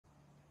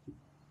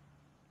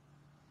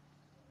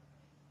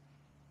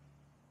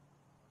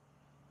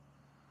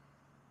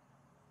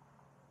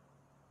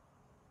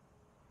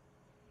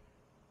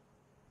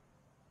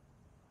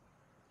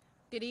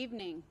Good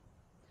evening.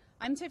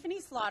 I'm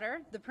Tiffany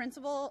Slaughter, the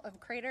principal of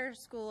Crater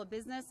School of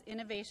Business,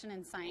 Innovation,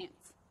 and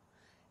Science.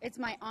 It's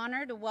my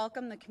honor to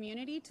welcome the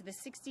community to the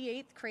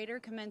 68th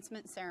Crater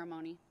Commencement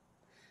Ceremony.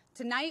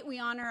 Tonight, we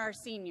honor our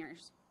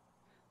seniors.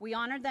 We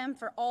honor them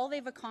for all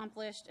they've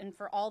accomplished and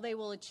for all they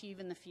will achieve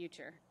in the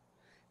future.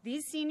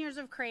 These seniors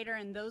of Crater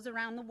and those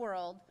around the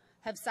world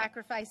have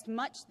sacrificed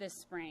much this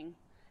spring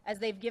as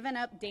they've given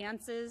up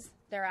dances,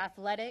 their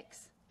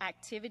athletics,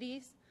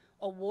 activities,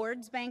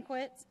 awards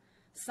banquets,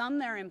 some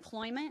their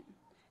employment,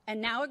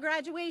 and now a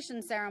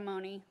graduation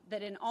ceremony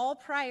that in all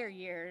prior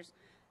years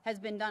has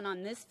been done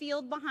on this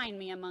field behind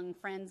me among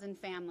friends and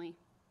family.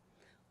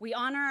 We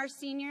honor our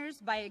seniors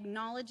by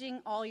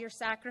acknowledging all your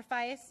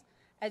sacrifice,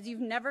 as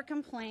you've never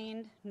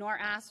complained nor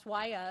asked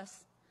why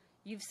us.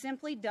 You've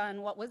simply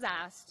done what was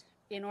asked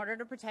in order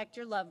to protect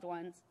your loved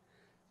ones,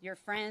 your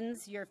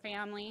friends, your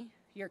family,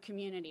 your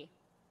community.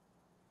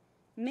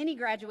 Many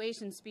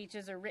graduation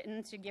speeches are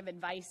written to give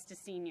advice to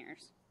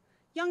seniors,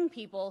 young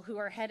people who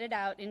are headed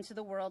out into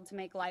the world to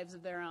make lives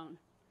of their own.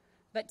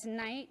 But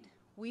tonight,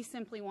 we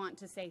simply want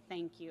to say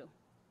thank you.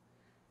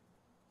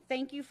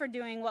 Thank you for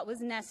doing what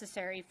was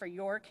necessary for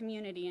your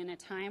community in a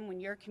time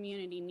when your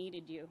community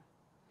needed you.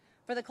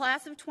 For the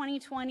class of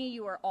 2020,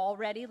 you are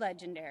already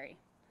legendary.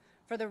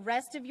 For the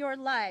rest of your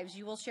lives,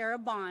 you will share a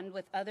bond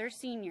with other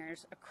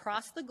seniors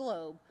across the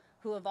globe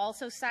who have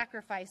also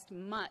sacrificed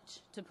much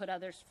to put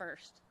others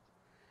first.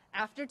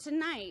 After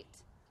tonight,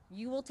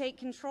 you will take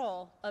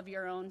control of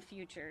your own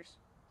futures.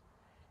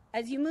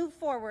 As you move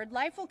forward,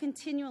 life will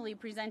continually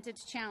present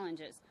its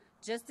challenges,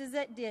 just as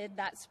it did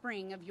that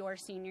spring of your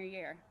senior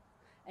year.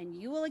 And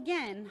you will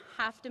again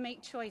have to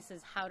make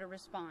choices how to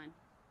respond.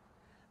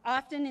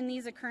 Often in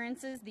these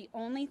occurrences, the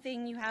only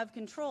thing you have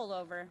control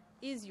over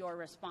is your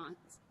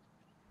response.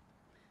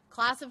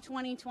 Class of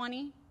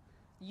 2020,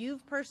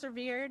 you've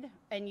persevered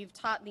and you've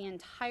taught the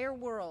entire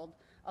world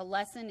a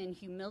lesson in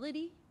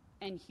humility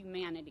and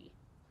humanity.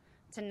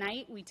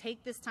 Tonight, we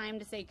take this time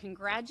to say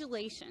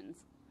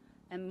congratulations,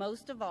 and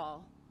most of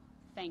all,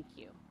 thank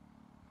you.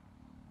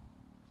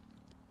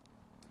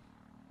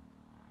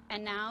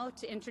 And now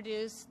to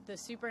introduce the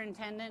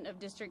Superintendent of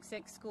District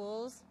 6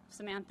 Schools,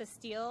 Samantha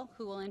Steele,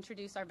 who will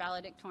introduce our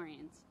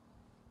valedictorians.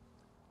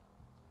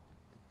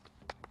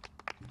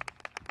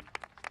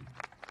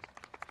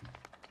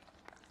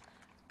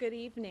 Good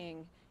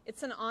evening.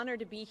 It's an honor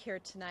to be here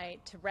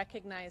tonight to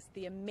recognize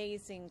the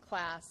amazing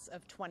class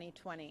of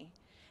 2020.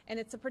 And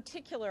it's a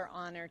particular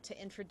honor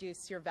to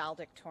introduce your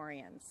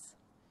valedictorians.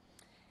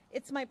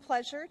 It's my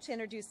pleasure to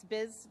introduce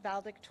Biz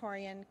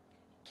valedictorian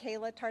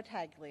Kayla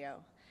Tartaglio.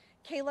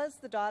 Kayla is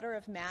the daughter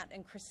of Matt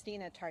and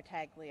Christina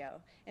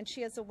Tartaglio, and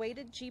she has a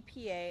weighted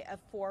GPA of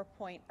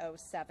 4.07.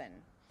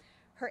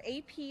 Her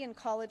AP and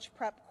college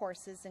prep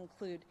courses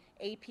include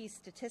AP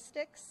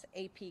Statistics,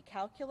 AP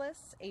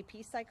Calculus,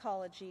 AP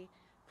Psychology,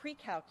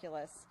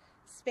 Pre-Calculus,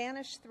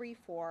 Spanish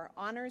 3-4,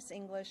 Honors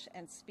English,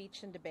 and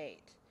Speech and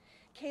Debate.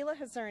 Kayla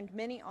has earned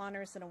many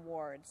honors and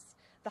awards.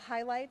 The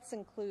highlights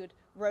include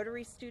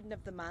Rotary Student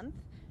of the Month,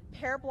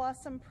 Pear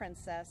Blossom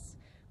Princess,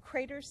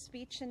 Crater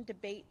Speech and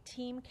Debate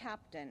Team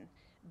Captain,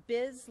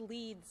 Biz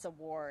Leads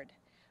Award,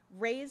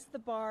 Raise the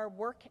Bar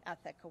Work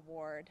Ethic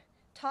Award,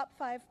 Top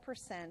 5%,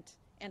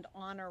 and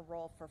Honor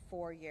Roll for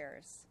 4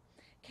 years.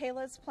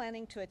 Kayla is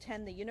planning to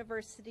attend the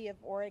University of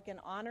Oregon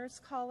Honors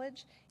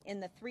College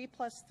in the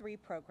 3+3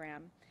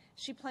 program.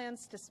 She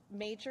plans to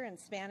major in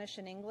Spanish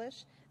and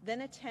English,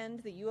 then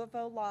attend the U of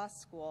O Law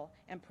School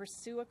and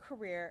pursue a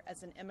career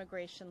as an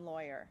immigration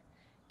lawyer.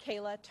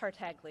 Kayla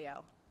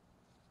Tartaglio.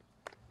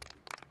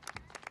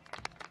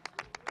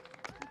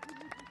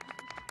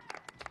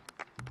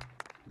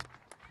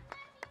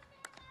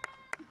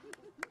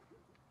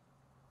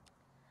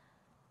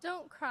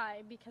 Don't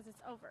cry because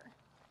it's over.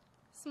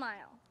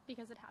 Smile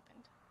because it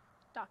happened.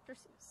 Dr.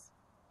 Seuss.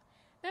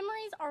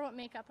 Memories are what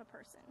make up a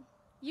person.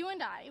 You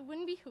and I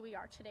wouldn't be who we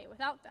are today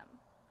without them.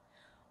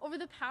 Over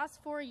the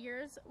past 4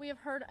 years, we have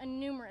heard a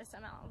numerous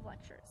amount of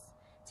lectures,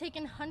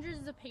 taken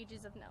hundreds of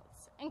pages of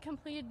notes, and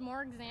completed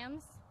more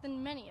exams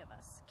than many of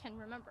us can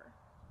remember.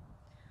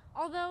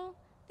 Although,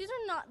 these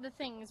are not the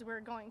things we're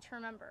going to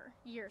remember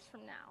years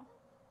from now.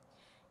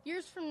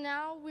 Years from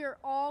now, we are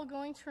all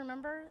going to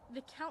remember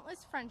the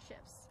countless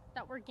friendships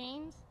that were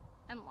gained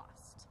and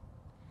lost.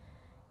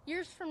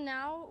 Years from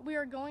now, we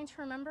are going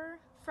to remember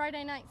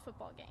Friday night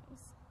football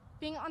games,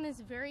 being on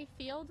this very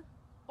field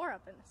or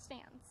up in the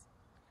stands.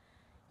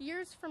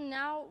 Years from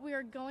now, we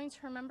are going to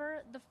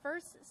remember the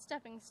first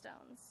stepping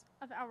stones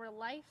of our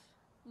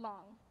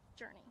lifelong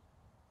journey.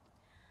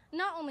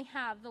 Not only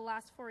have the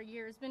last 4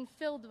 years been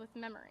filled with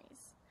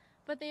memories,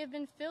 but they have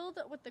been filled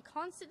with the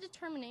constant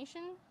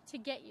determination to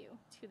get you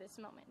to this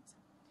moment.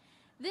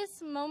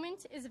 This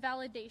moment is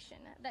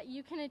validation that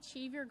you can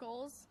achieve your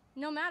goals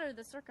no matter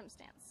the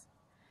circumstance.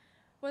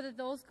 Whether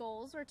those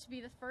goals are to be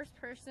the first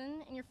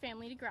person in your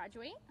family to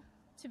graduate,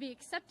 to be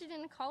accepted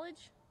in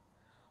college,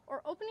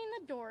 or opening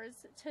the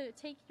doors to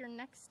take your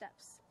next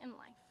steps in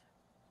life.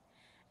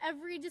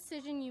 Every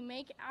decision you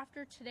make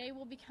after today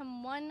will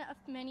become one of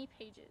many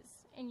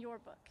pages in your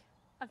book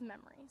of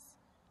memories.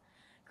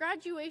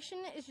 Graduation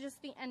is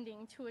just the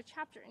ending to a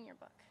chapter in your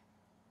book.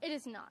 It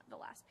is not the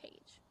last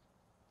page.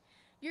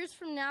 Years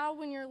from now,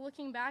 when you're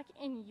looking back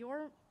in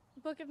your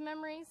book of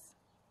memories,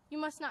 you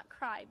must not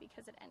cry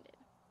because it ended.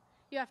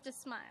 You have to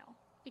smile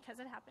because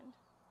it happened.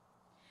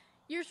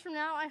 Years from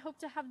now, I hope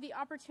to have the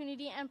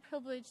opportunity and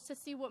privilege to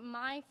see what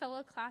my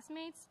fellow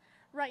classmates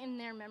write in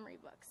their memory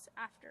books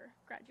after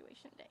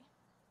graduation day.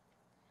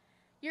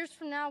 Years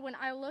from now, when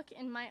I look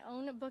in my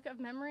own book of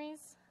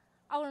memories,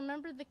 I'll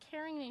remember the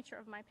caring nature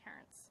of my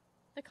parents,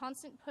 the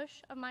constant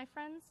push of my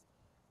friends,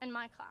 and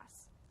my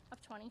class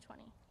of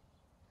 2020.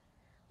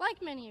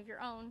 Like many of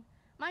your own,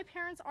 my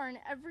parents are in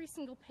every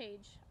single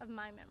page of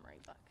my memory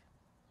book.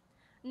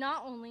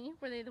 Not only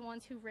were they the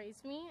ones who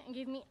raised me and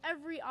gave me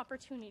every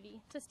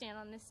opportunity to stand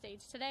on this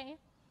stage today,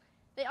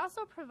 they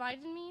also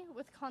provided me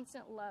with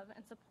constant love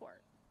and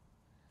support.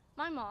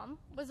 My mom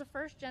was a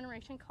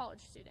first-generation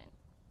college student.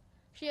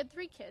 She had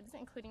 3 kids,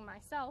 including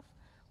myself,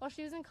 while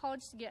she was in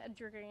college to get a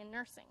degree in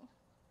nursing.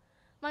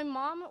 My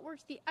mom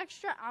worked the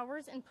extra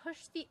hours and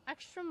pushed the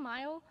extra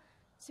mile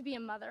to be a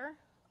mother,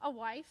 a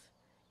wife,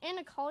 and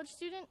a college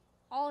student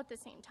all at the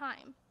same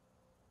time.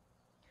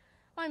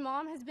 My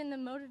mom has been the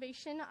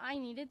motivation I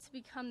needed to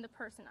become the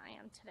person I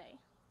am today.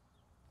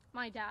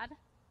 My dad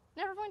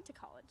never went to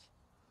college,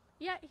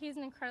 yet he's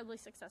an incredibly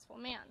successful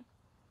man.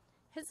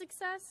 His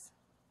success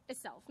is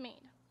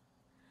self-made.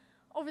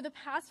 Over the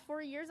past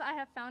 4 years, I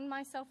have found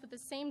myself with the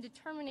same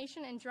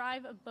determination and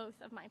drive of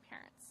both of my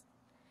parents.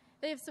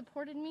 They have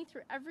supported me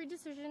through every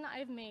decision I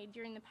have made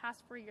during the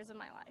past 4 years of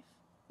my life,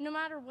 no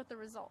matter what the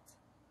result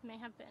may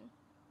have been.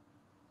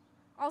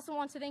 I also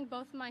want to thank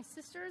both of my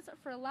sisters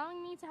for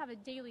allowing me to have a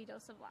daily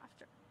dose of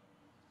laughter.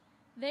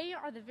 They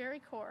are the very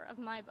core of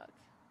my book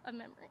of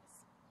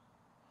memories.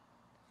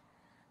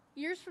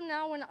 Years from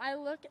now, when I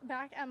look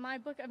back at my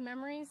book of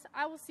memories,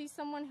 I will see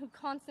someone who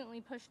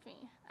constantly pushed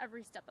me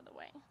every step of the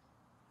way.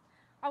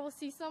 I will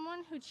see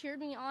someone who cheered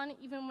me on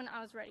even when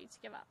I was ready to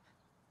give up.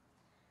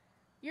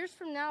 Years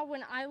from now,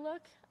 when I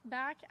look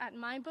back at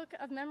my book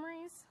of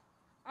memories,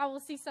 I will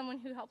see someone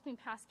who helped me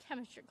pass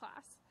chemistry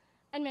class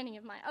and many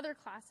of my other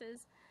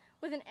classes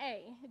with an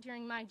A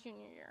during my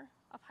junior year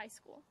of high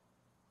school.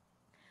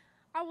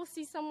 I will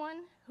see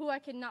someone who I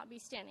could not be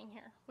standing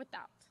here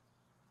without,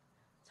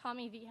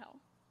 Tommy Vigil.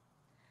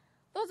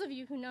 Those of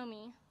you who know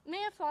me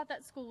may have thought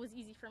that school was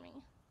easy for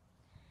me.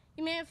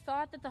 You may have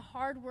thought that the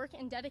hard work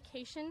and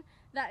dedication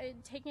that it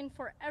had taken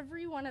for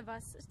every one of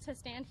us to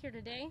stand here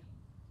today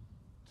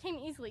came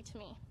easily to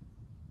me,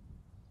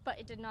 but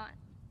it did not.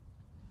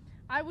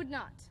 I would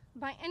not,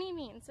 by any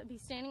means, be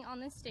standing on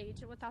this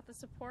stage without the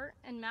support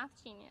and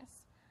math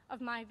genius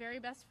of my very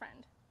best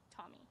friend,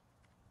 Tommy.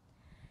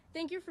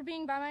 Thank you for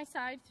being by my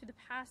side through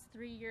the past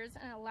 3 years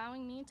and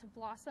allowing me to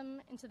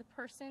blossom into the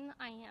person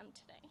I am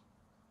today.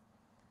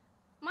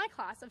 My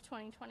class of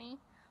 2020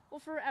 will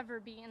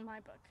forever be in my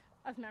book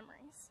of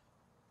memories.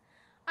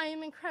 I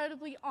am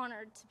incredibly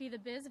honored to be the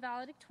Biz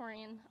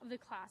Valedictorian of the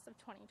class of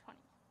 2020.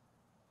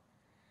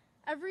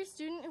 Every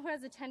student who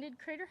has attended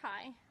Crater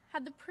High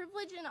had the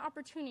privilege and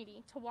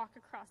opportunity to walk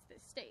across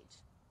this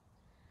stage.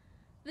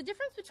 The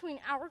difference between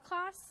our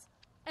class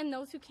and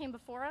those who came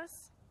before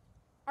us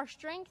are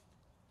strength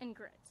and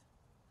grit.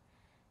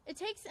 It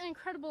takes an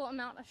incredible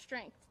amount of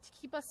strength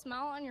to keep a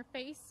smile on your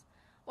face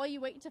while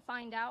you wait to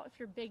find out if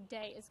your big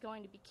day is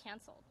going to be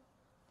canceled.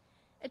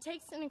 It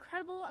takes an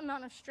incredible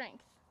amount of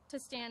strength to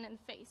stand in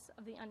the face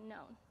of the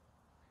unknown.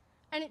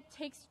 And it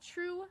takes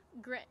true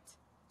grit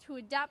to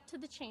adapt to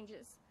the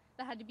changes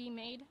that had to be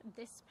made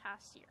this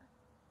past year.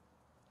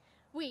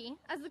 We,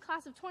 as the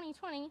class of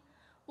 2020,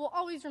 will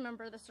always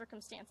remember the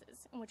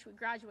circumstances in which we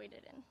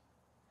graduated in.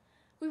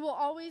 We will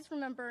always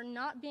remember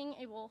not being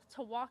able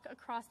to walk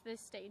across this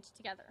stage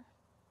together.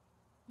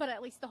 But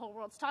at least the whole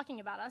world's talking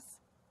about us.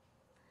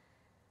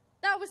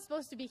 That was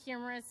supposed to be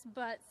humorous,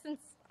 but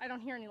since I don't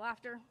hear any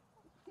laughter,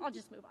 I'll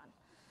just move on.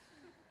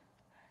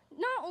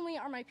 Not only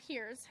are my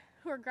peers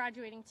who are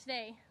graduating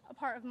today a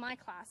part of my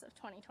class of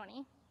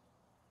 2020,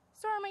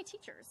 so are my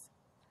teachers.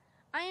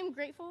 I am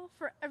grateful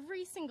for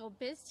every single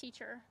biz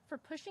teacher for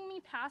pushing me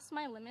past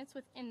my limits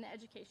within the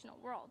educational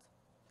world.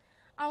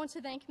 I want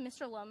to thank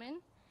Mr. Lohman.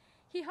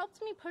 He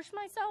helped me push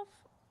myself,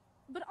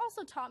 but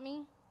also taught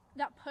me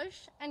that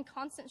push and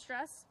constant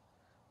stress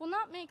will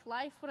not make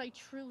life what I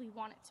truly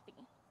want it to be.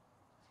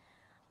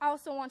 I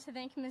also want to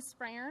thank Ms.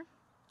 Springer,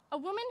 a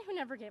woman who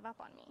never gave up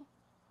on me.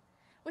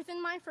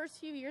 Within my first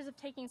few years of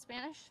taking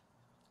Spanish,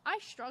 I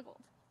struggled,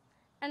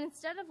 and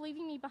instead of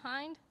leaving me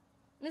behind,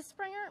 Ms.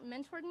 Springer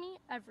mentored me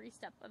every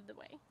step of the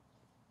way.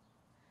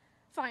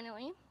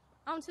 Finally,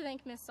 I want to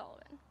thank Ms.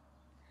 Sullivan.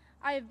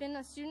 I have been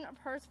a student of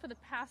hers for the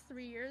past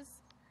 3 years,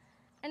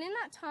 and in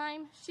that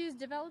time, she has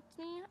developed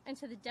me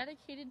into the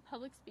dedicated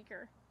public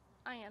speaker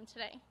I am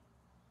today.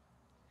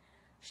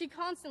 She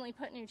constantly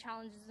put new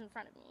challenges in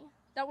front of me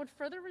that would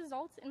further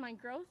result in my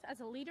growth as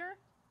a leader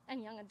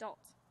and young adult.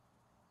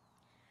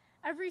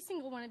 Every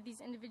single one of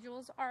these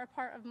individuals are a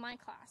part of my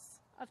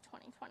class of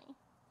 2020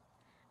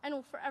 and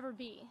will forever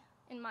be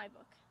in my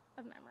book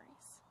of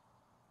memories.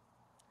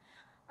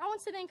 I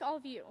want to thank all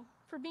of you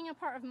for being a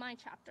part of my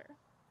chapter.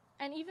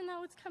 And even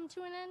though it's come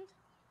to an end,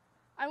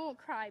 I won't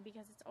cry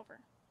because it's over.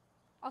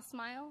 I'll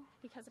smile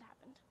because it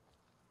happened.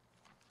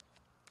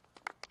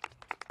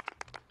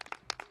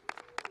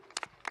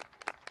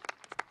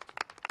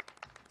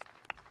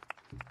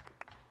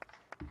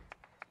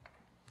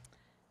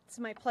 It's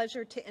my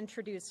pleasure to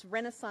introduce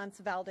Renaissance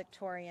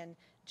valedictorian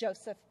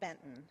Joseph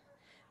Benton.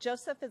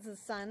 Joseph is the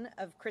son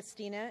of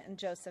Christina and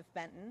Joseph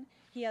Benton.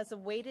 He has a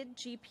weighted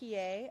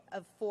GPA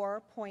of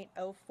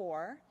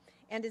 4.04,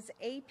 and his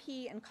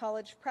AP and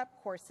college prep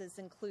courses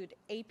include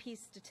AP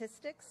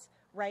Statistics,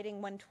 Writing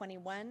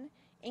 121,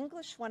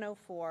 English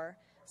 104,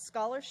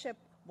 Scholarship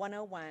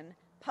 101,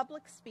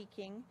 Public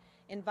Speaking,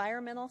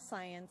 Environmental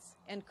Science,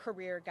 and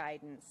Career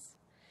Guidance.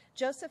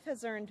 Joseph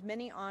has earned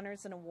many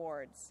honors and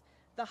awards.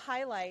 The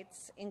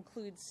highlights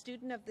include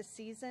Student of the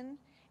Season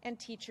and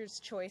Teacher's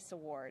Choice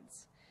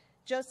Awards.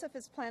 Joseph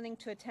is planning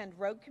to attend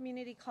Rogue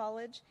Community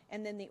College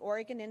and then the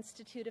Oregon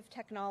Institute of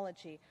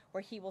Technology,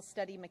 where he will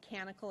study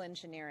mechanical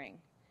engineering.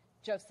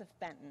 Joseph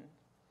Benton.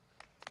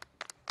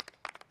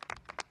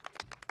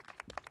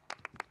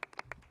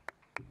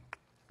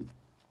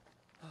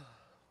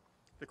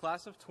 The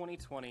class of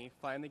 2020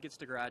 finally gets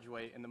to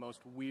graduate in the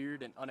most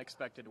weird and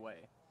unexpected way,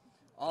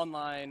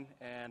 online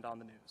and on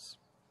the news.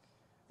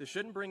 This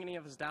shouldn't bring any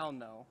of us down,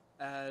 though,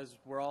 as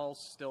we're all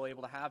still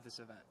able to have this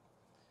event.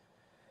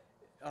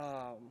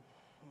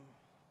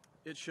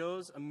 It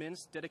shows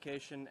immense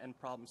dedication and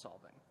problem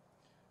solving.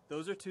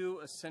 Those are two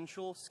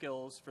essential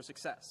skills for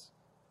success.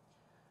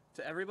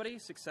 To everybody,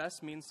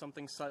 success means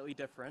something slightly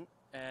different,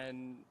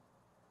 and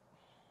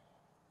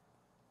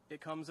it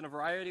comes in a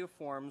variety of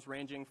forms,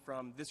 ranging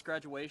from this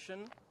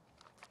graduation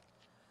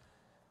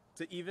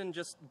to even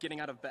just getting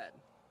out of bed.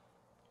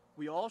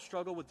 We all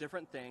struggle with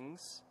different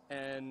things,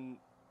 and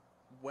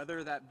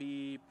whether that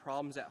be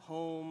problems at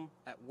home,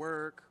 at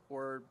work,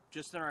 or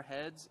just in our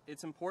heads,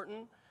 it's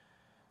important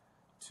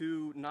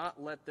to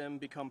not let them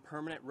become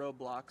permanent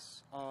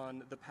roadblocks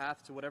on the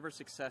path to whatever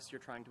success you're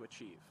trying to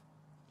achieve.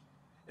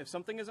 If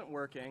something isn't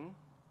working,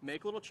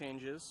 make little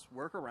changes,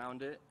 work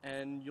around it,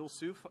 and you'll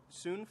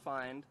soon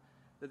find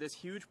that this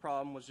huge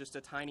problem was just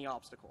a tiny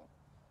obstacle.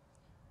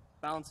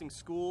 Balancing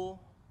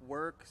school,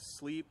 work,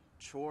 sleep,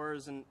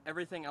 chores, and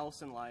everything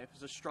else in life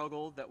is a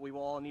struggle that we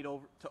will all need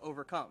to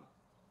overcome.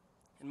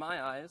 In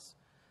my eyes,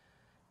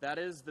 that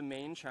is the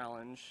main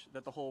challenge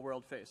that the whole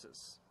world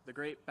faces, the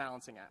great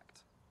balancing act.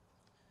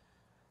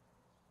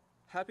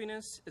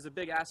 Happiness is a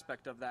big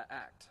aspect of that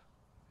act.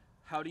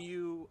 How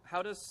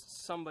does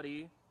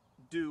somebody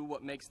do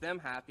what makes them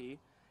happy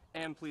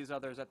and please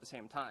others at the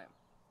same time?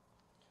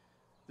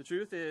 The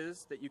truth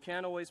is that you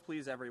can't always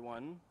please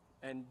everyone,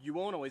 and you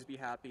won't always be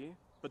happy,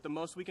 but the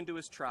most we can do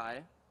is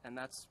try, and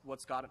that's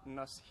what's gotten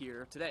us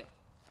here today.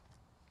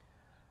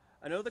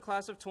 I know the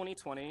class of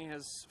 2020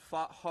 has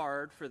fought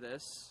hard for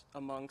this,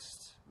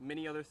 amongst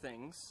many other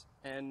things,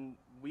 and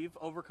we've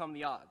overcome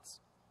the odds.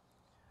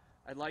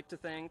 I'd like to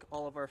thank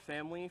all of our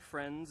family,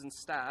 friends, and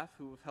staff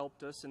who have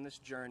helped us in this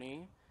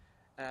journey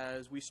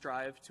as we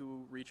strive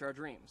to reach our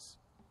dreams.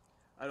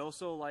 I'd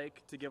also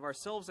like to give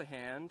ourselves a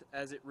hand,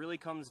 as it really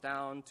comes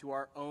down to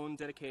our own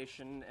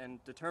dedication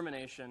and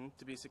determination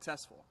to be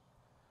successful.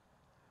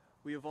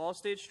 We have all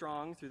stayed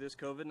strong through this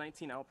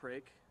COVID-19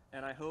 outbreak,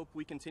 and I hope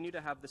we continue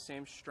to have the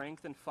same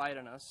strength and fight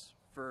in us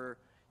for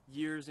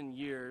years and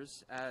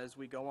years as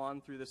we go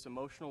on through this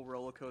emotional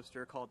roller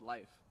coaster called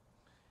life.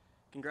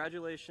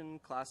 Congratulations,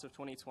 class of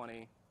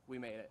 2020. We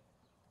made it.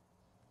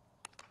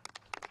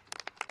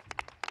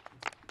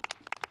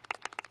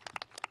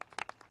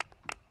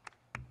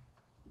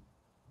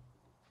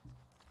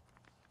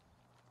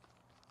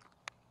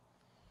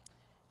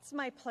 It's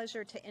my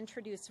pleasure to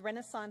introduce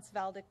Renaissance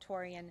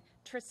valedictorian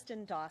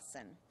Tristan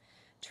Dawson.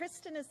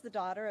 Tristan is the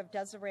daughter of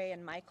Desiree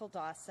and Michael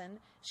Dawson.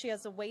 She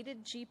has a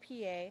weighted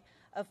GPA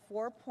of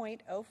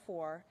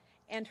 4.04,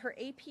 and her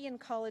AP and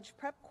college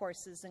prep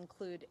courses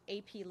include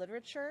AP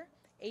Literature,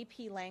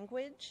 AP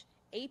Language,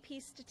 AP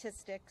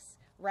Statistics,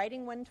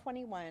 Writing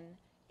 121,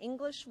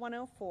 English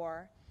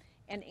 104,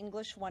 and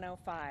English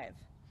 105.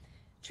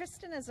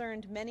 Tristan has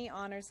earned many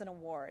honors and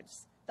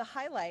awards. The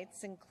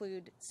highlights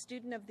include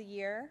Student of the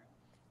Year,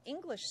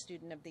 English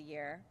Student of the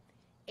Year,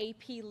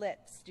 AP Lit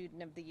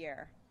Student of the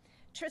Year.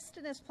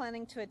 Tristan is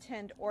planning to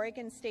attend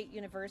Oregon State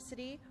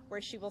University, where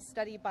she will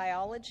study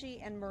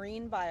biology and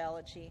marine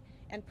biology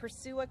and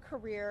pursue a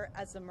career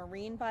as a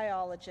marine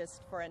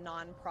biologist for a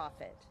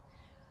nonprofit.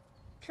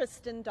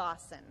 Tristan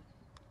Dawson.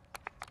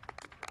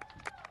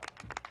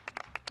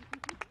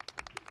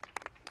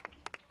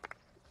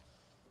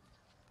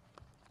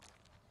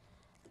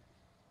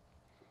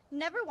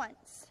 Never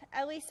once,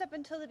 at least up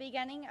until the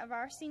beginning of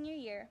our senior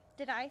year,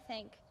 did I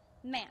think,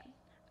 man,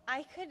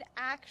 I could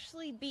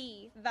actually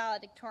be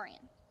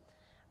valedictorian.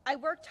 I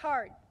worked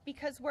hard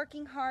because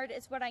working hard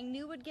is what I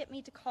knew would get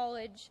me to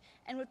college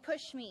and would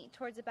push me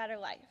towards a better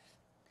life.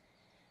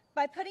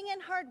 By putting in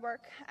hard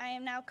work, I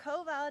am now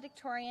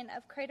co-valedictorian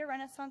of Crater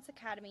Renaissance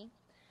Academy,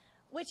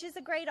 which is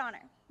a great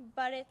honor,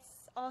 but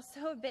it's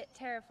also a bit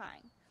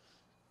terrifying.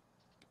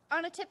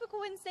 On a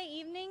typical Wednesday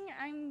evening,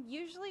 I'm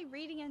usually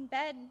reading in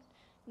bed,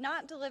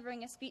 not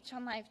delivering a speech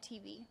on live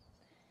TV.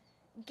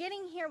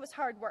 Getting here was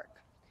hard work,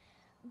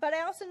 but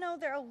I also know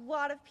there are a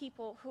lot of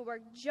people who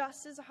work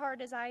just as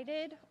hard as I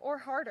did, or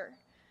harder.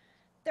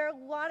 There are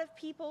a lot of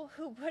people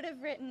who would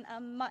have written a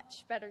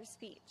much better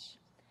speech.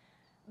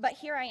 But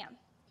here I am.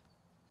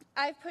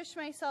 I've pushed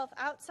myself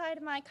outside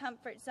of my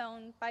comfort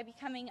zone by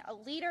becoming a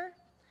leader,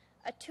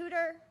 a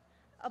tutor,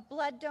 a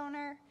blood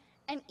donor,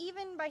 and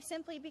even by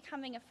simply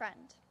becoming a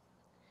friend.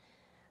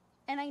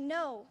 And I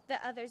know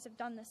that others have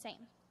done the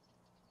same.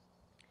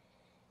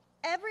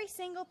 Every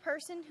single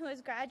person who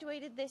has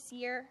graduated this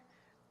year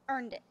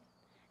earned it,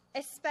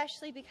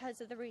 especially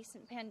because of the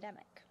recent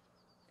pandemic.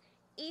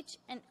 Each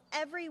and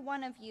every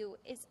one of you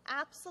is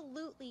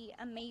absolutely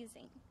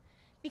amazing,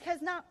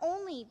 because not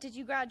only did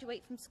you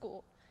graduate from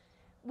school,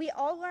 we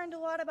all learned a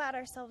lot about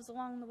ourselves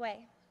along the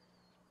way.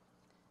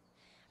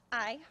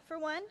 I, for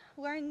one,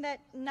 learned that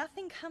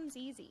nothing comes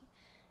easy.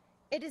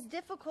 It is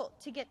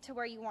difficult to get to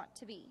where you want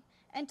to be,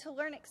 and to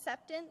learn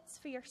acceptance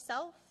for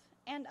yourself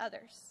and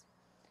others.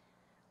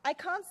 I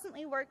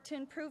constantly work to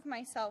improve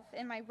myself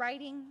in my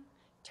writing,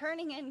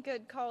 turning in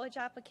good college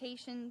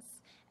applications,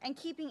 and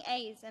keeping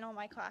A's in all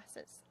my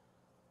classes.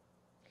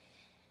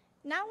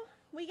 Now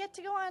we get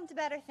to go on to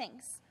better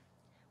things,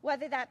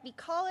 whether that be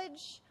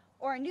college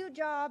or a new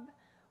job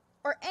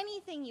or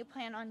anything you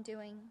plan on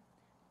doing.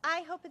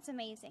 I hope it's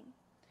amazing.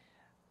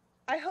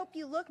 I hope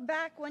you look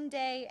back one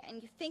day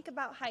and you think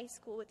about high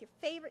school with your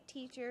favorite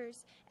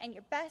teachers and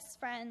your best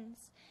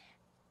friends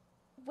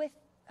with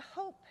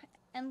hope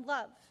and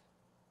love.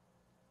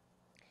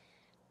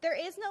 There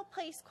is no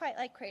place quite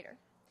like Crater.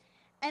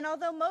 And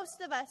although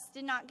most of us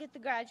did not get the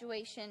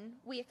graduation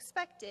we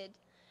expected,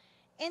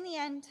 in the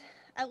end,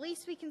 at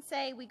least we can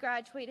say we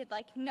graduated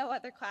like no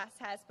other class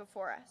has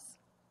before us.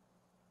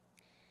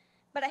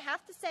 But I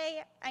have to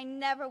say, I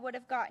never would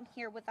have gotten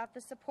here without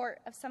the support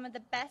of some of the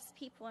best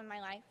people in my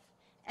life,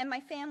 and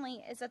my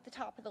family is at the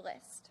top of the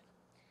list.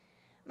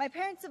 My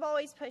parents have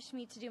always pushed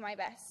me to do my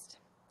best.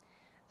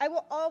 I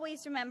will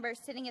always remember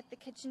sitting at the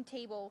kitchen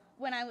table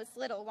when I was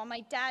little while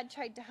my dad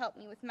tried to help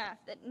me with math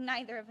that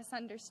neither of us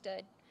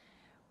understood,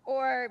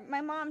 or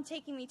my mom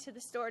taking me to the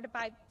store to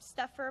buy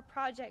stuff for a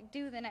project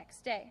due the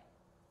next day.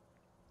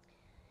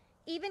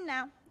 Even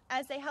now,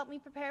 as they help me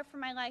prepare for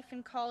my life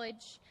in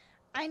college,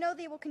 I know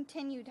they will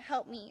continue to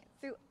help me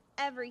through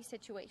every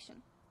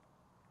situation.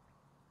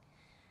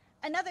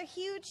 Another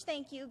huge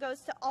thank you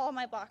goes to all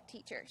my block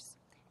teachers,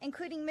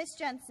 including Miss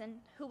Jensen,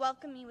 who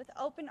welcomed me with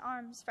open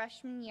arms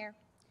freshman year,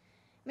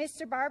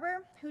 Mr.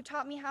 Barber, who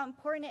taught me how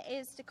important it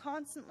is to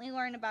constantly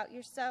learn about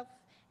yourself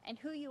and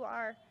who you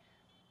are,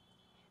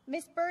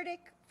 Miss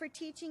Burdick for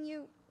teaching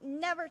you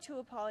never to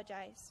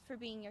apologize for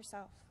being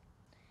yourself,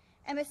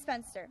 and Miss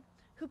Spencer,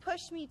 who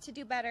pushed me to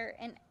do better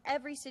in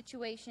every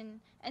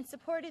situation and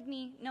supported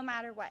me no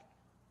matter what.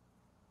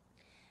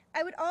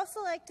 I would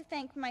also like to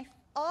thank my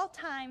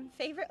all-time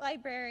favorite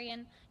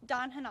librarian,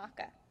 Don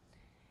Hanaka.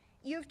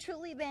 You've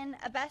truly been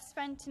a best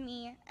friend to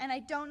me, and I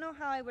don't know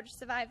how I would have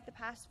survived the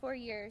past 4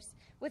 years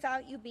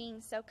without you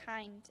being so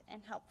kind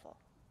and helpful.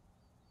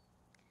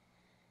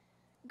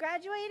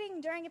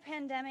 Graduating during a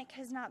pandemic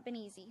has not been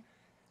easy,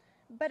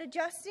 but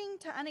adjusting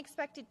to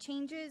unexpected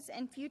changes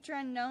and future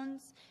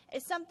unknowns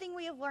is something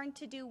we have learned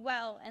to do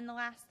well in the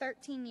last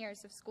 13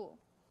 years of school.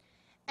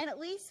 And at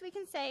least we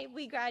can say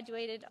we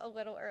graduated a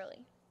little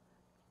early.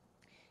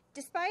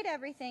 Despite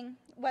everything,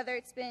 whether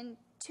it's been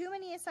too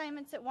many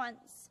assignments at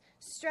once,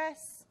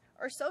 stress,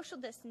 or social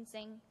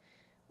distancing,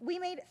 we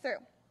made it through,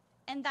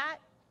 and that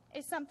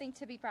is something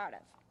to be proud of.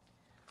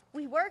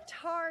 We worked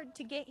hard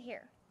to get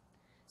here.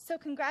 So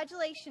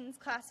congratulations,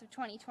 class of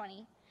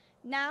 2020.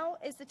 Now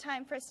is the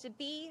time for us to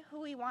be who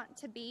we want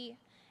to be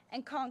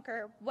and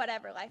conquer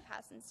whatever life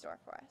has in store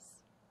for us.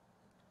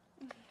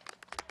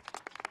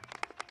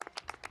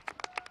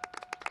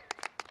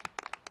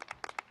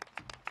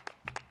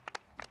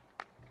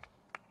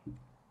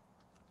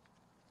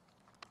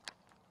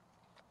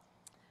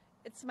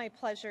 It's my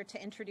pleasure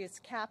to introduce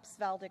CAPS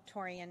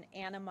valedictorian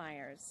Anna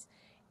Myers.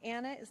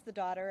 Anna is the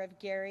daughter of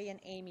Gary and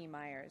Amy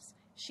Myers.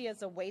 She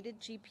has a weighted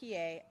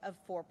GPA of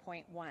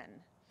 4.1.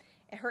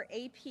 Her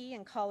AP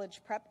and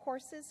college prep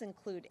courses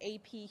include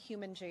AP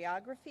Human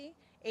Geography,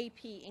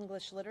 AP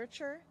English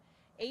Literature,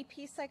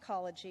 AP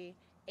Psychology,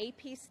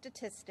 AP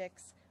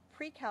Statistics,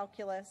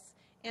 Pre-Calculus,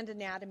 and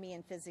Anatomy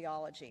and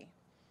Physiology.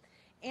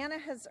 Anna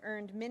has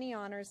earned many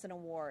honors and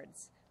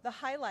awards. The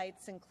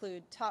highlights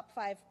include Top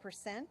 5%,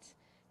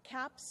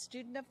 CAPS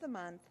Student of the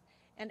Month,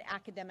 and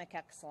Academic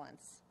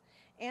Excellence.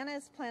 Anna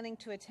is planning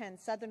to attend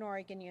Southern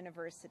Oregon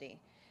University.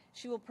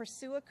 She will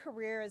pursue a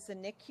career as a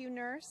NICU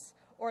nurse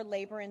or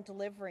labor and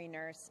delivery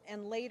nurse,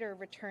 and later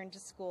return to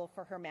school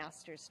for her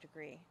master's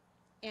degree.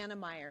 Anna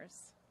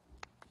Myers.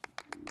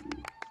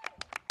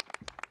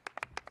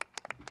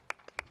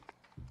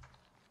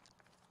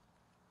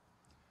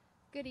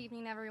 Good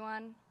evening,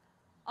 everyone.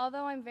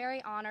 Although I'm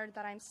very honored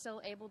that I'm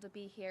still able to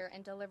be here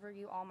and deliver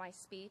you all my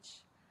speech,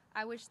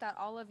 I wish that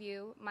all of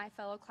you, my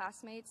fellow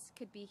classmates,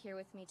 could be here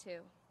with me too.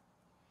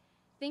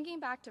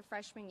 Thinking back to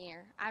freshman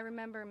year, I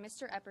remember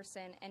Mr.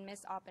 Epperson and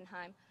Miss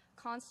Oppenheim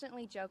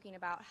constantly joking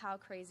about how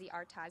crazy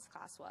our ties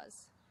class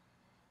was.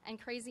 And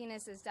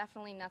craziness is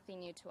definitely nothing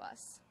new to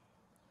us.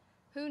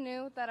 Who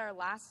knew that our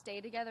last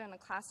day together in the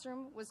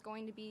classroom was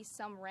going to be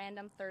some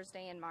random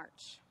Thursday in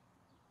March?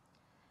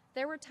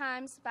 There were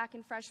times back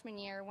in freshman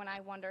year when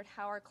I wondered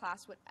how our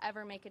class would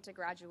ever make it to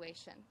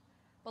graduation.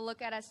 But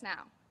look at us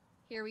now.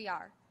 Here we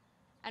are.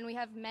 And we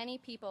have many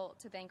people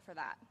to thank for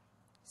that.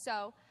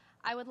 So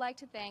I would like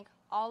to thank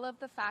all of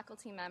the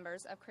faculty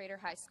members of Crater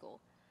High School,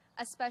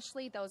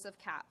 especially those of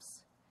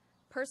CAPS.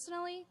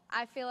 Personally,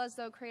 I feel as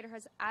though Crater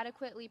has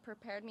adequately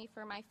prepared me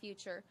for my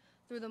future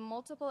through the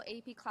multiple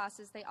AP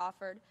classes they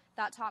offered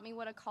that taught me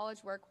what a college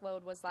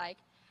workload was like,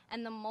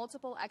 and the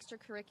multiple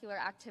extracurricular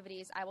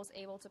activities I was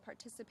able to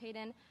participate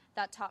in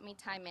that taught me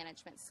time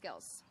management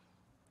skills.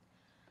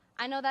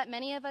 I know that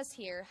many of us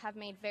here have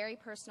made very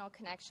personal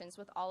connections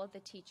with all of the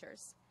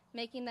teachers,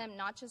 making them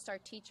not just our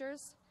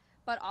teachers,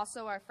 but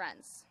also our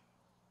friends.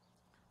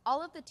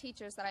 All of the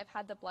teachers that I've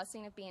had the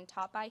blessing of being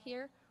taught by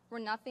here were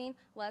nothing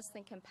less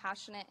than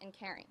compassionate and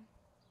caring.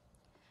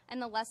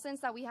 And the lessons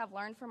that we have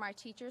learned from our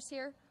teachers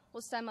here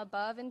will stem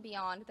above and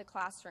beyond the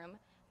classroom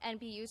and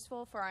be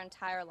useful for our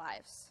entire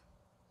lives.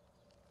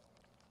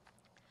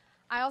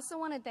 I also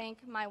want to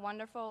thank my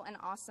wonderful and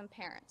awesome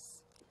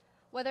parents.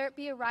 Whether it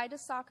be a ride to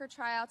soccer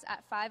tryouts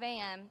at 5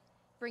 a.m.,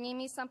 bringing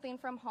me something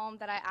from home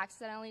that I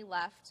accidentally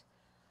left,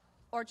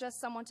 or just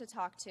someone to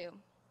talk to,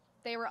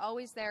 they were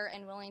always there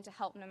and willing to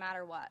help no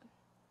matter what.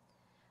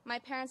 My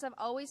parents have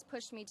always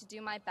pushed me to do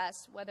my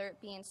best, whether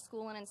it be in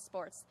school and in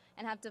sports,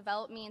 and have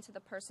developed me into the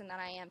person that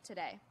I am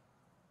today.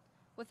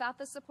 Without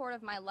the support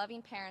of my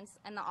loving parents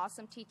and the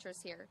awesome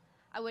teachers here,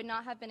 I would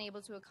not have been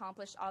able to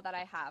accomplish all that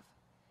I have,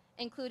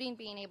 including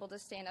being able to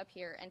stand up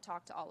here and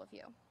talk to all of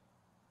you.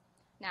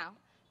 Now,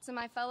 to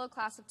my fellow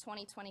class of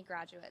 2020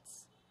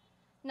 graduates,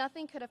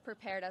 nothing could have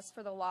prepared us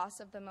for the loss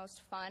of the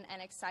most fun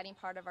and exciting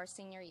part of our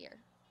senior year.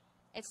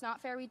 It's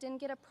not fair we didn't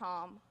get a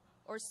prom,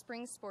 or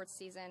spring sports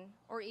season,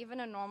 or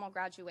even a normal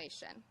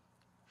graduation.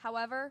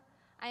 However,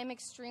 I am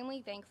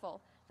extremely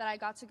thankful that I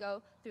got to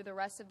go through the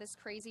rest of this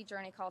crazy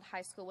journey called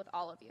high school with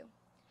all of you.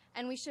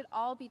 And we should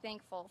all be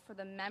thankful for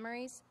the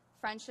memories,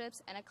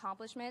 friendships, and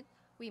accomplishments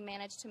we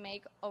managed to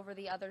make over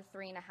the other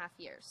 3.5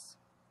 years.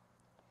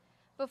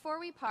 Before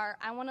we part,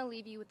 I want to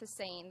leave you with a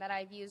saying that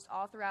I've used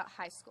all throughout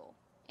high school,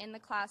 in the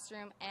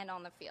classroom and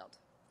on the field.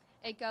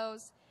 It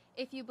goes,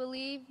 "If you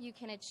believe, you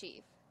can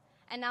achieve."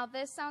 And now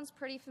this sounds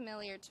pretty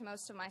familiar to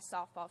most of my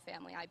softball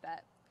family, I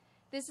bet.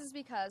 This is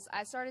because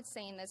I started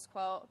saying this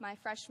quote my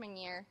freshman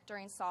year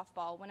during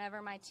softball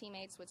whenever my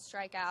teammates would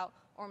strike out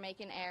or make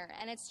an error,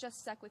 and it's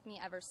just stuck with me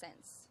ever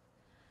since.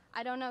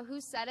 I don't know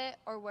who said it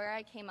or where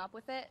I came up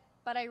with it,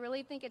 but I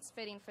really think it's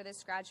fitting for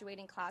this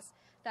graduating class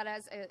that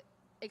has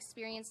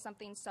experienced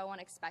something so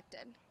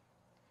unexpected.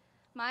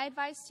 My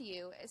advice to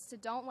you is to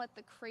don't let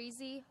the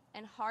crazy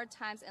and hard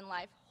times in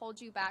life hold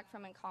you back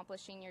from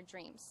accomplishing your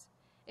dreams.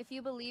 If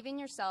you believe in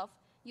yourself,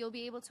 you'll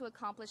be able to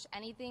accomplish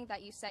anything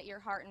that you set your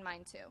heart and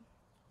mind to.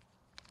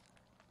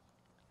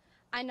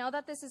 I know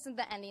that this isn't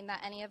the ending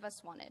that any of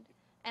us wanted,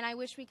 and I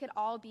wish we could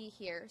all be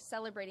here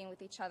celebrating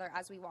with each other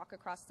as we walk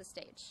across the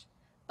stage.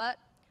 But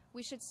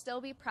we should still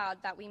be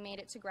proud that we made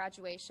it to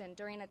graduation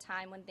during a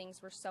time when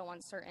things were so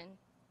uncertain.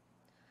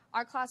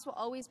 Our class will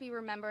always be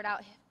remembered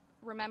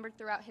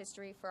throughout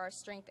history for our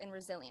strength and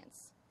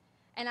resilience.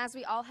 And as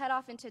we all head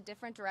off into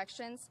different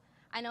directions,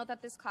 I know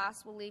that this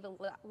class will leave a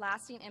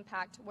lasting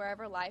impact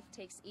wherever life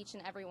takes each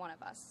and every one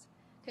of us.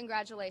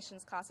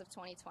 Congratulations, class of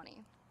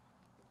 2020.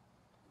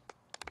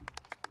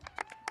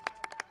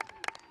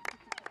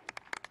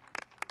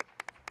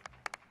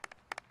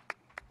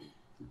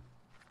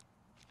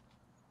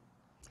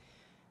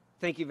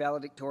 Thank you,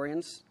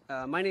 valedictorians.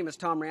 My name is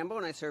Tom Rambo,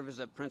 and I serve as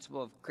a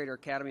principal of Crater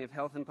Academy of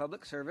Health and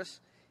Public Service.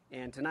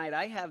 And tonight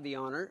I have the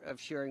honor of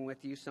sharing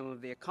with you some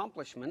of the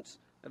accomplishments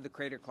of the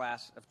Crater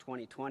class of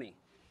 2020.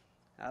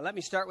 Let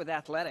me start with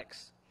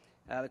athletics.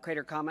 The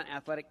Crater Common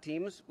athletic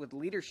teams with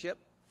leadership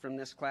from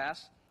this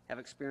class have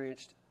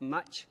experienced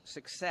much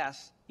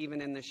success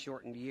even in this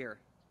shortened year.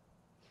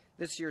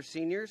 This year's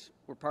seniors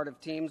were part of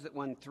teams that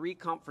won 3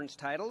 conference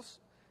titles,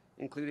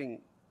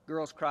 including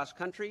girls cross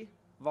country,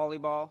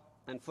 volleyball,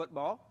 and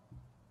football.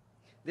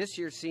 This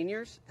year's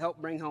seniors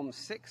helped bring home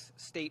 6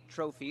 state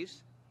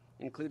trophies,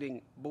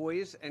 including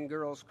boys and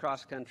girls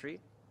cross country,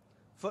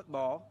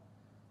 football,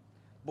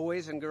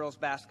 boys and girls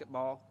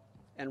basketball,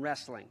 and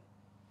wrestling.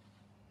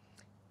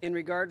 In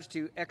regards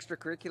to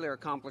extracurricular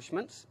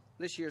accomplishments,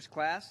 this year's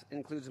class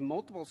includes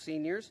multiple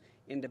seniors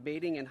in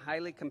debating in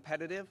highly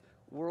competitive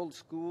World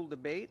School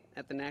Debate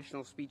at the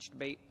National Speech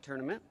Debate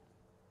Tournament.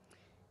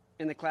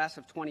 In the class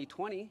of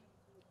 2020,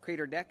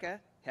 Crater DECA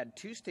had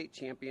 2 state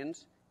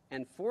champions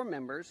and 4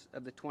 members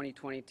of the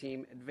 2020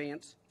 team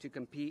advance to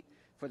compete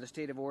for the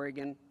state of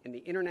Oregon in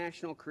the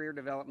International Career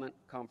Development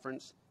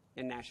Conference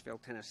in Nashville,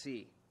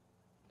 Tennessee.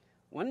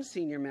 One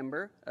senior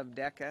member of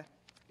DECA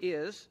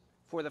is,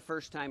 for the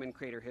first time in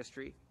Crater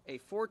history, a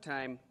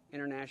 4-time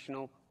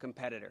international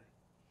competitor.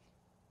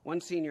 One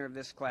senior of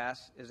this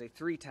class is a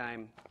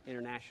 3-time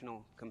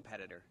international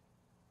competitor.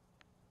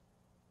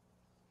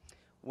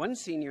 One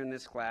senior in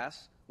this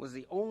class was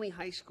the only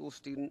high school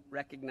student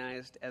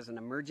recognized as an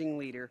emerging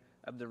leader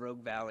of the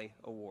Rogue Valley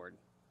Award.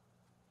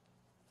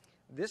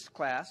 This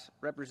class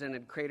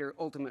represented Crater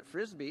Ultimate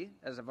Frisbee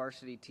as a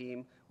varsity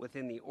team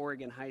within the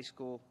Oregon High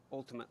School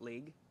Ultimate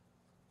League.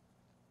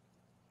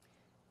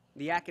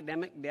 The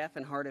Academic Deaf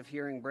and Hard of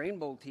Hearing Brain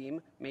Bowl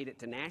team made it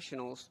to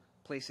nationals,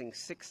 placing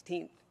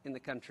 16th in the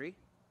country.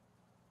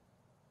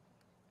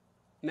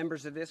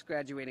 Members of this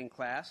graduating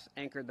class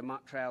anchored the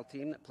mock trial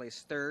team that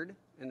placed 3rd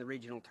in the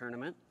regional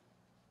tournament.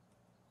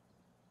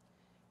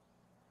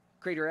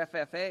 Crater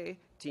FFA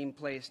team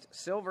placed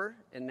silver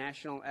in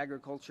National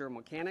Agricultural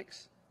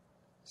Mechanics,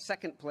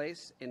 2nd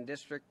place in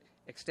District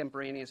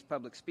Extemporaneous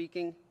Public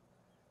Speaking,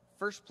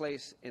 1st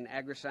place in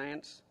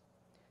Agri-Science.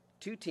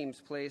 2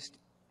 teams placed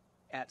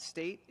at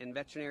state in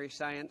Veterinary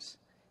Science,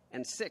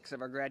 and 6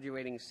 of our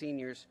graduating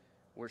seniors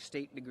were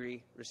state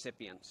degree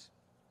recipients.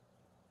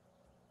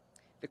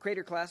 The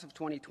Crater class of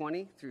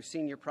 2020, through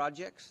senior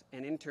projects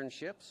and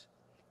internships,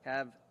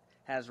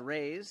 has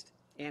raised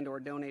and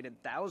or donated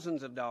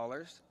thousands of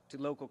dollars to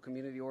local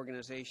community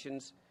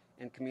organizations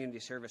and community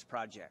service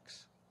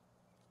projects.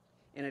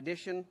 In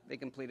addition, they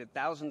completed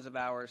thousands of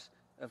hours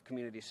of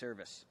community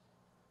service.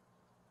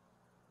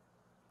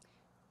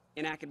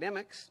 In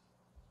academics,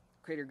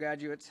 Crater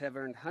graduates have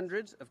earned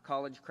hundreds of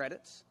college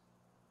credits,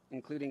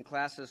 including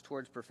classes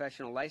towards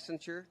professional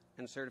licensure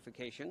and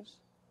certifications.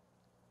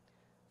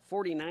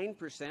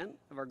 49%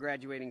 of our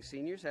graduating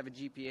seniors have a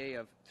GPA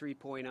of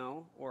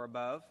 3.0 or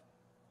above,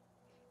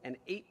 and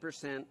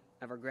 8%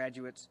 of our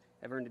graduates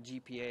have earned a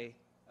GPA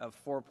of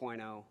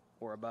 4.0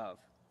 or above.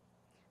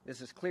 This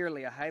is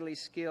clearly a highly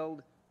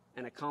skilled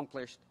and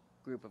accomplished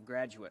group of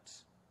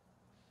graduates.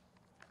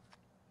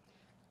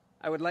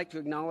 I would like to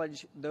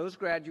acknowledge those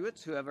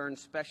graduates who have earned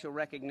special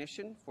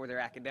recognition for their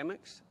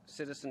academics,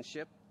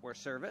 citizenship, or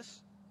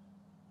service.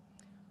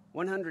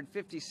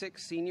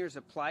 156 seniors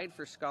applied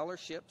for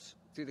scholarships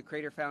through the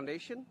Crater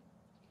Foundation.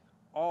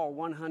 All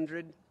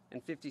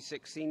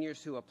 156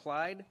 seniors who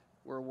applied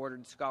were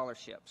awarded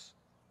scholarships.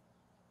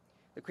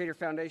 The Crater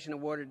Foundation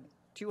awarded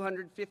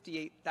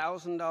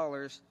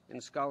 $258,000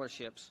 in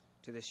scholarships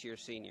to this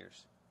year's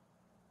seniors.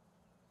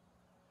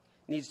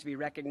 It needs to be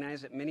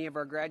recognized that many of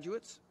our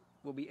graduates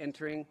will be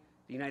entering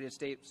the United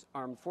States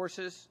Armed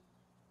Forces.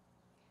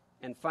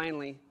 And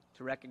finally,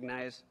 to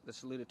recognize the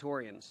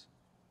salutatorians: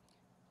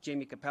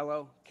 Jamie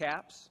Capello,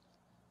 CAPS;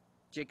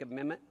 Jacob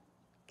Mimmet,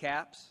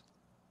 CAPS;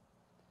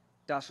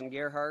 Dawson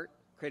Gerhardt,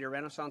 Crater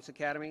Renaissance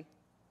Academy;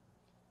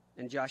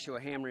 and Joshua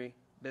Hamry,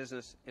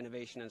 Business,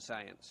 Innovation, and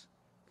Science.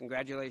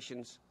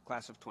 Congratulations,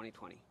 class of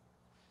 2020.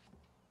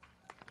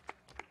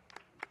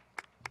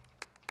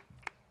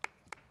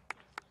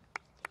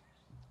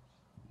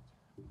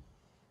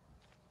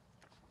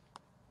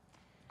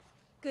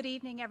 Good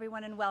evening,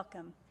 everyone, and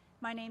welcome.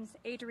 My name's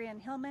Adrienne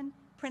Hillman,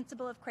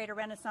 principal of Crater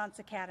Renaissance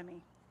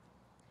Academy.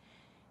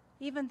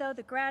 Even though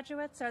the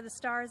graduates are the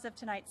stars of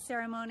tonight's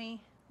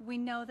ceremony, we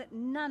know that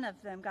none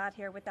of them got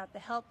here without the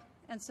help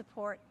and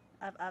support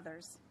of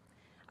others.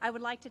 I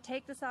would like to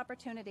take this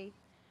opportunity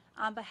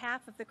on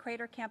behalf of the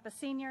Crater Campus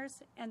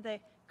seniors and the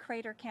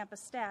Crater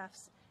Campus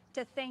staffs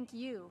to thank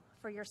you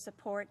for your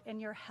support and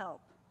your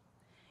help.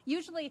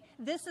 Usually,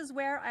 this is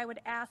where I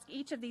would ask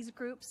each of these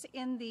groups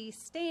in the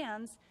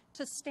stands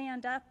to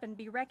stand up and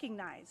be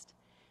recognized.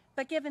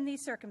 But given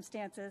these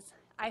circumstances,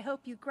 I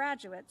hope you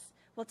graduates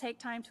will take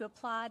time to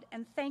applaud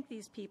and thank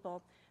these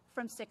people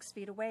from 6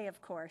 feet away,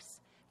 of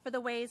course, for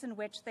the ways in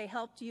which they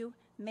helped you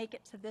make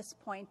it to this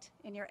point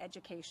in your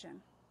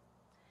education.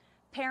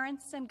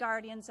 Parents and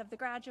guardians of the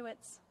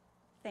graduates,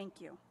 thank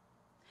you.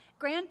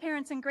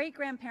 Grandparents and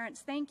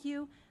great-grandparents, thank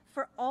you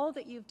for all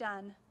that you've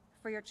done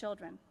for your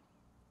children.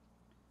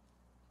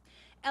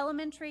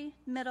 Elementary,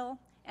 middle,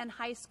 and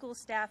high school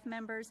staff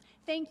members,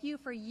 thank you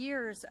for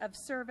years of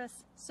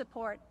service,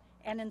 support,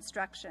 and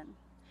instruction.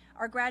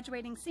 Our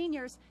graduating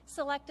seniors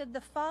selected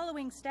the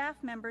following staff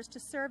members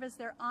to serve as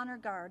their honor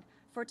guard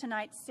for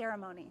tonight's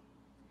ceremony: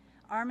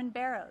 Armin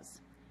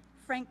Barrows,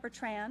 Frank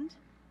Bertrand,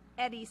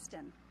 Ed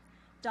Easton,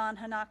 Don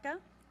Hanaka,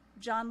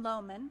 John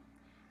Lohman,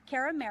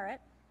 Kara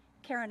Merritt,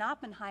 Karen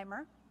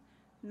Oppenheimer,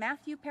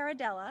 Matthew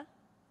Paradella,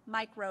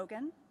 Mike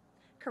Rogan,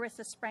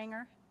 Carissa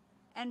Spranger,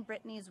 and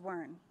Brittany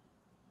Zwern.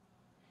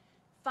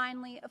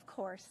 Finally, of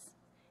course,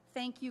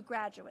 thank you,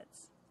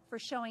 graduates, for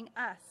showing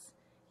us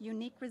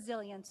unique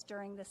resilience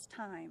during this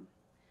time.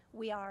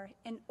 We are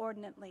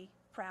inordinately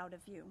proud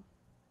of you.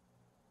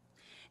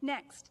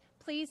 Next,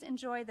 please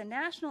enjoy the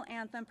national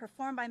anthem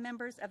performed by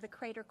members of the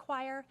Crater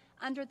Choir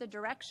under the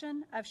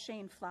direction of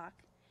Shane Flock,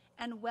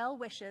 and well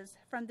wishes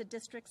from the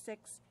District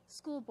 6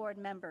 School Board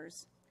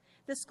members.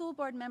 The school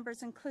board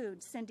members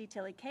include Cindy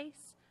Tilly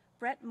Case,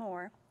 Brett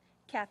Moore,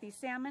 Kathy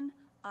Salmon,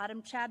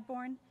 Autumn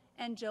Chadbourne,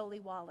 and Jolie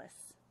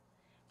Wallace.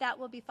 That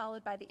will be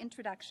followed by the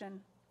introduction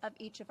of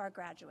each of our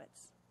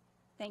graduates.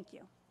 Thank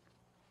you.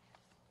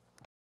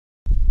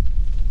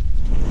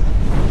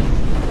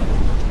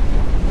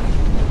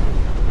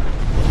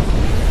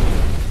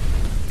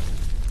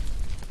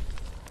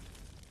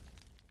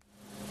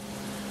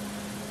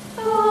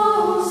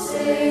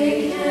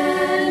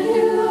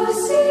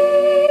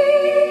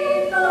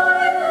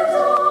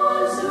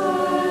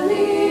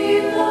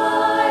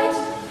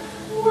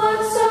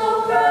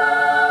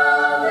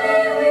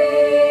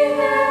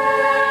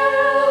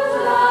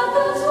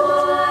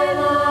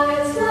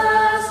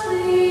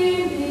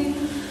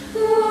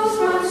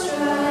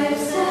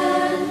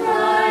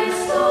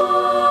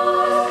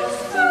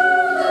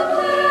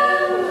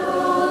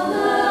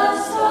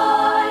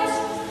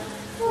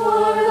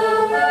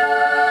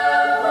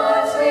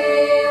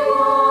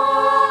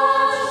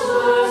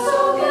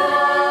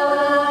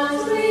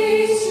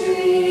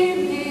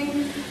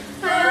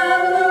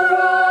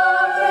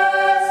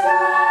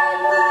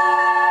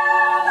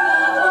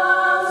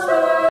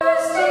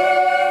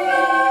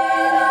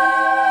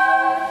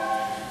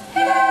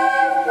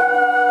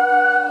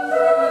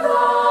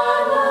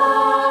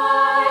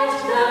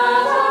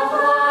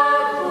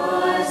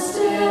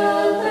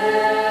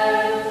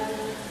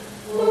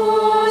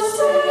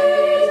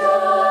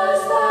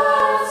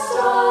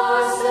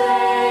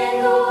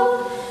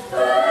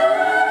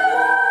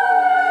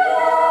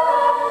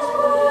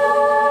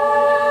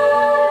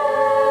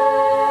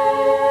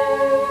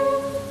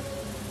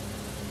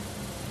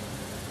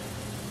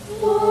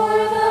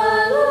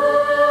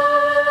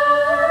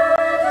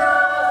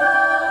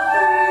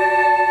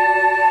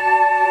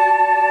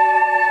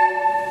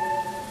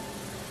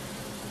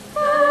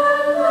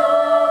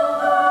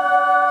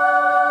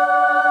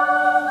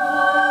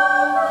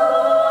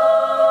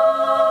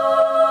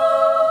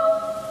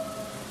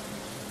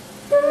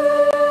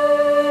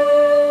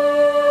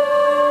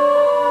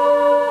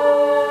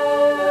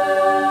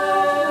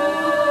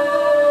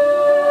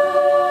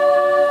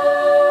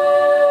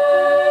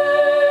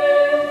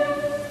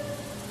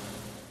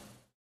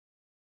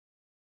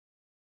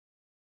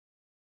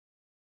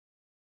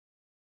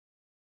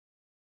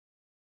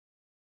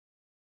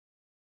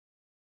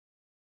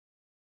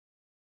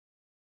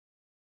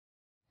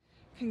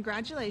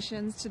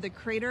 Congratulations to the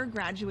Crater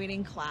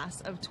graduating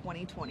class of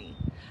 2020.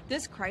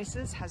 This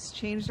crisis has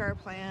changed our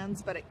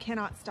plans, but it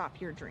cannot stop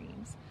your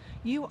dreams.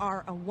 You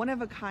are a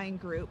one-of-a-kind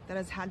group that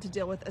has had to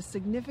deal with a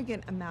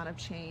significant amount of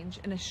change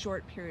in a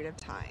short period of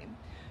time.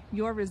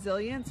 Your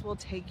resilience will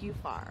take you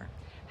far.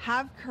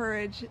 Have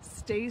courage,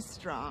 stay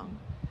strong.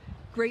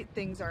 Great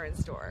things are in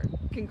store.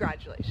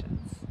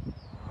 Congratulations.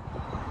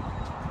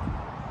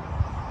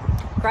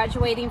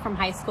 Graduating from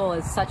high school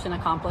is such an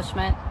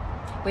accomplishment.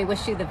 We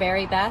wish you the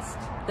very best.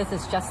 This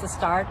is just the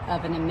start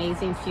of an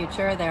amazing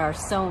future. There are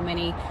so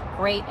many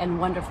great and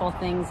wonderful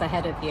things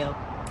ahead of you.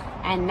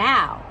 And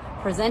now,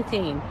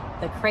 presenting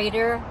the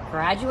Crater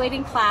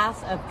graduating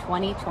class of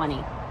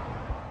 2020.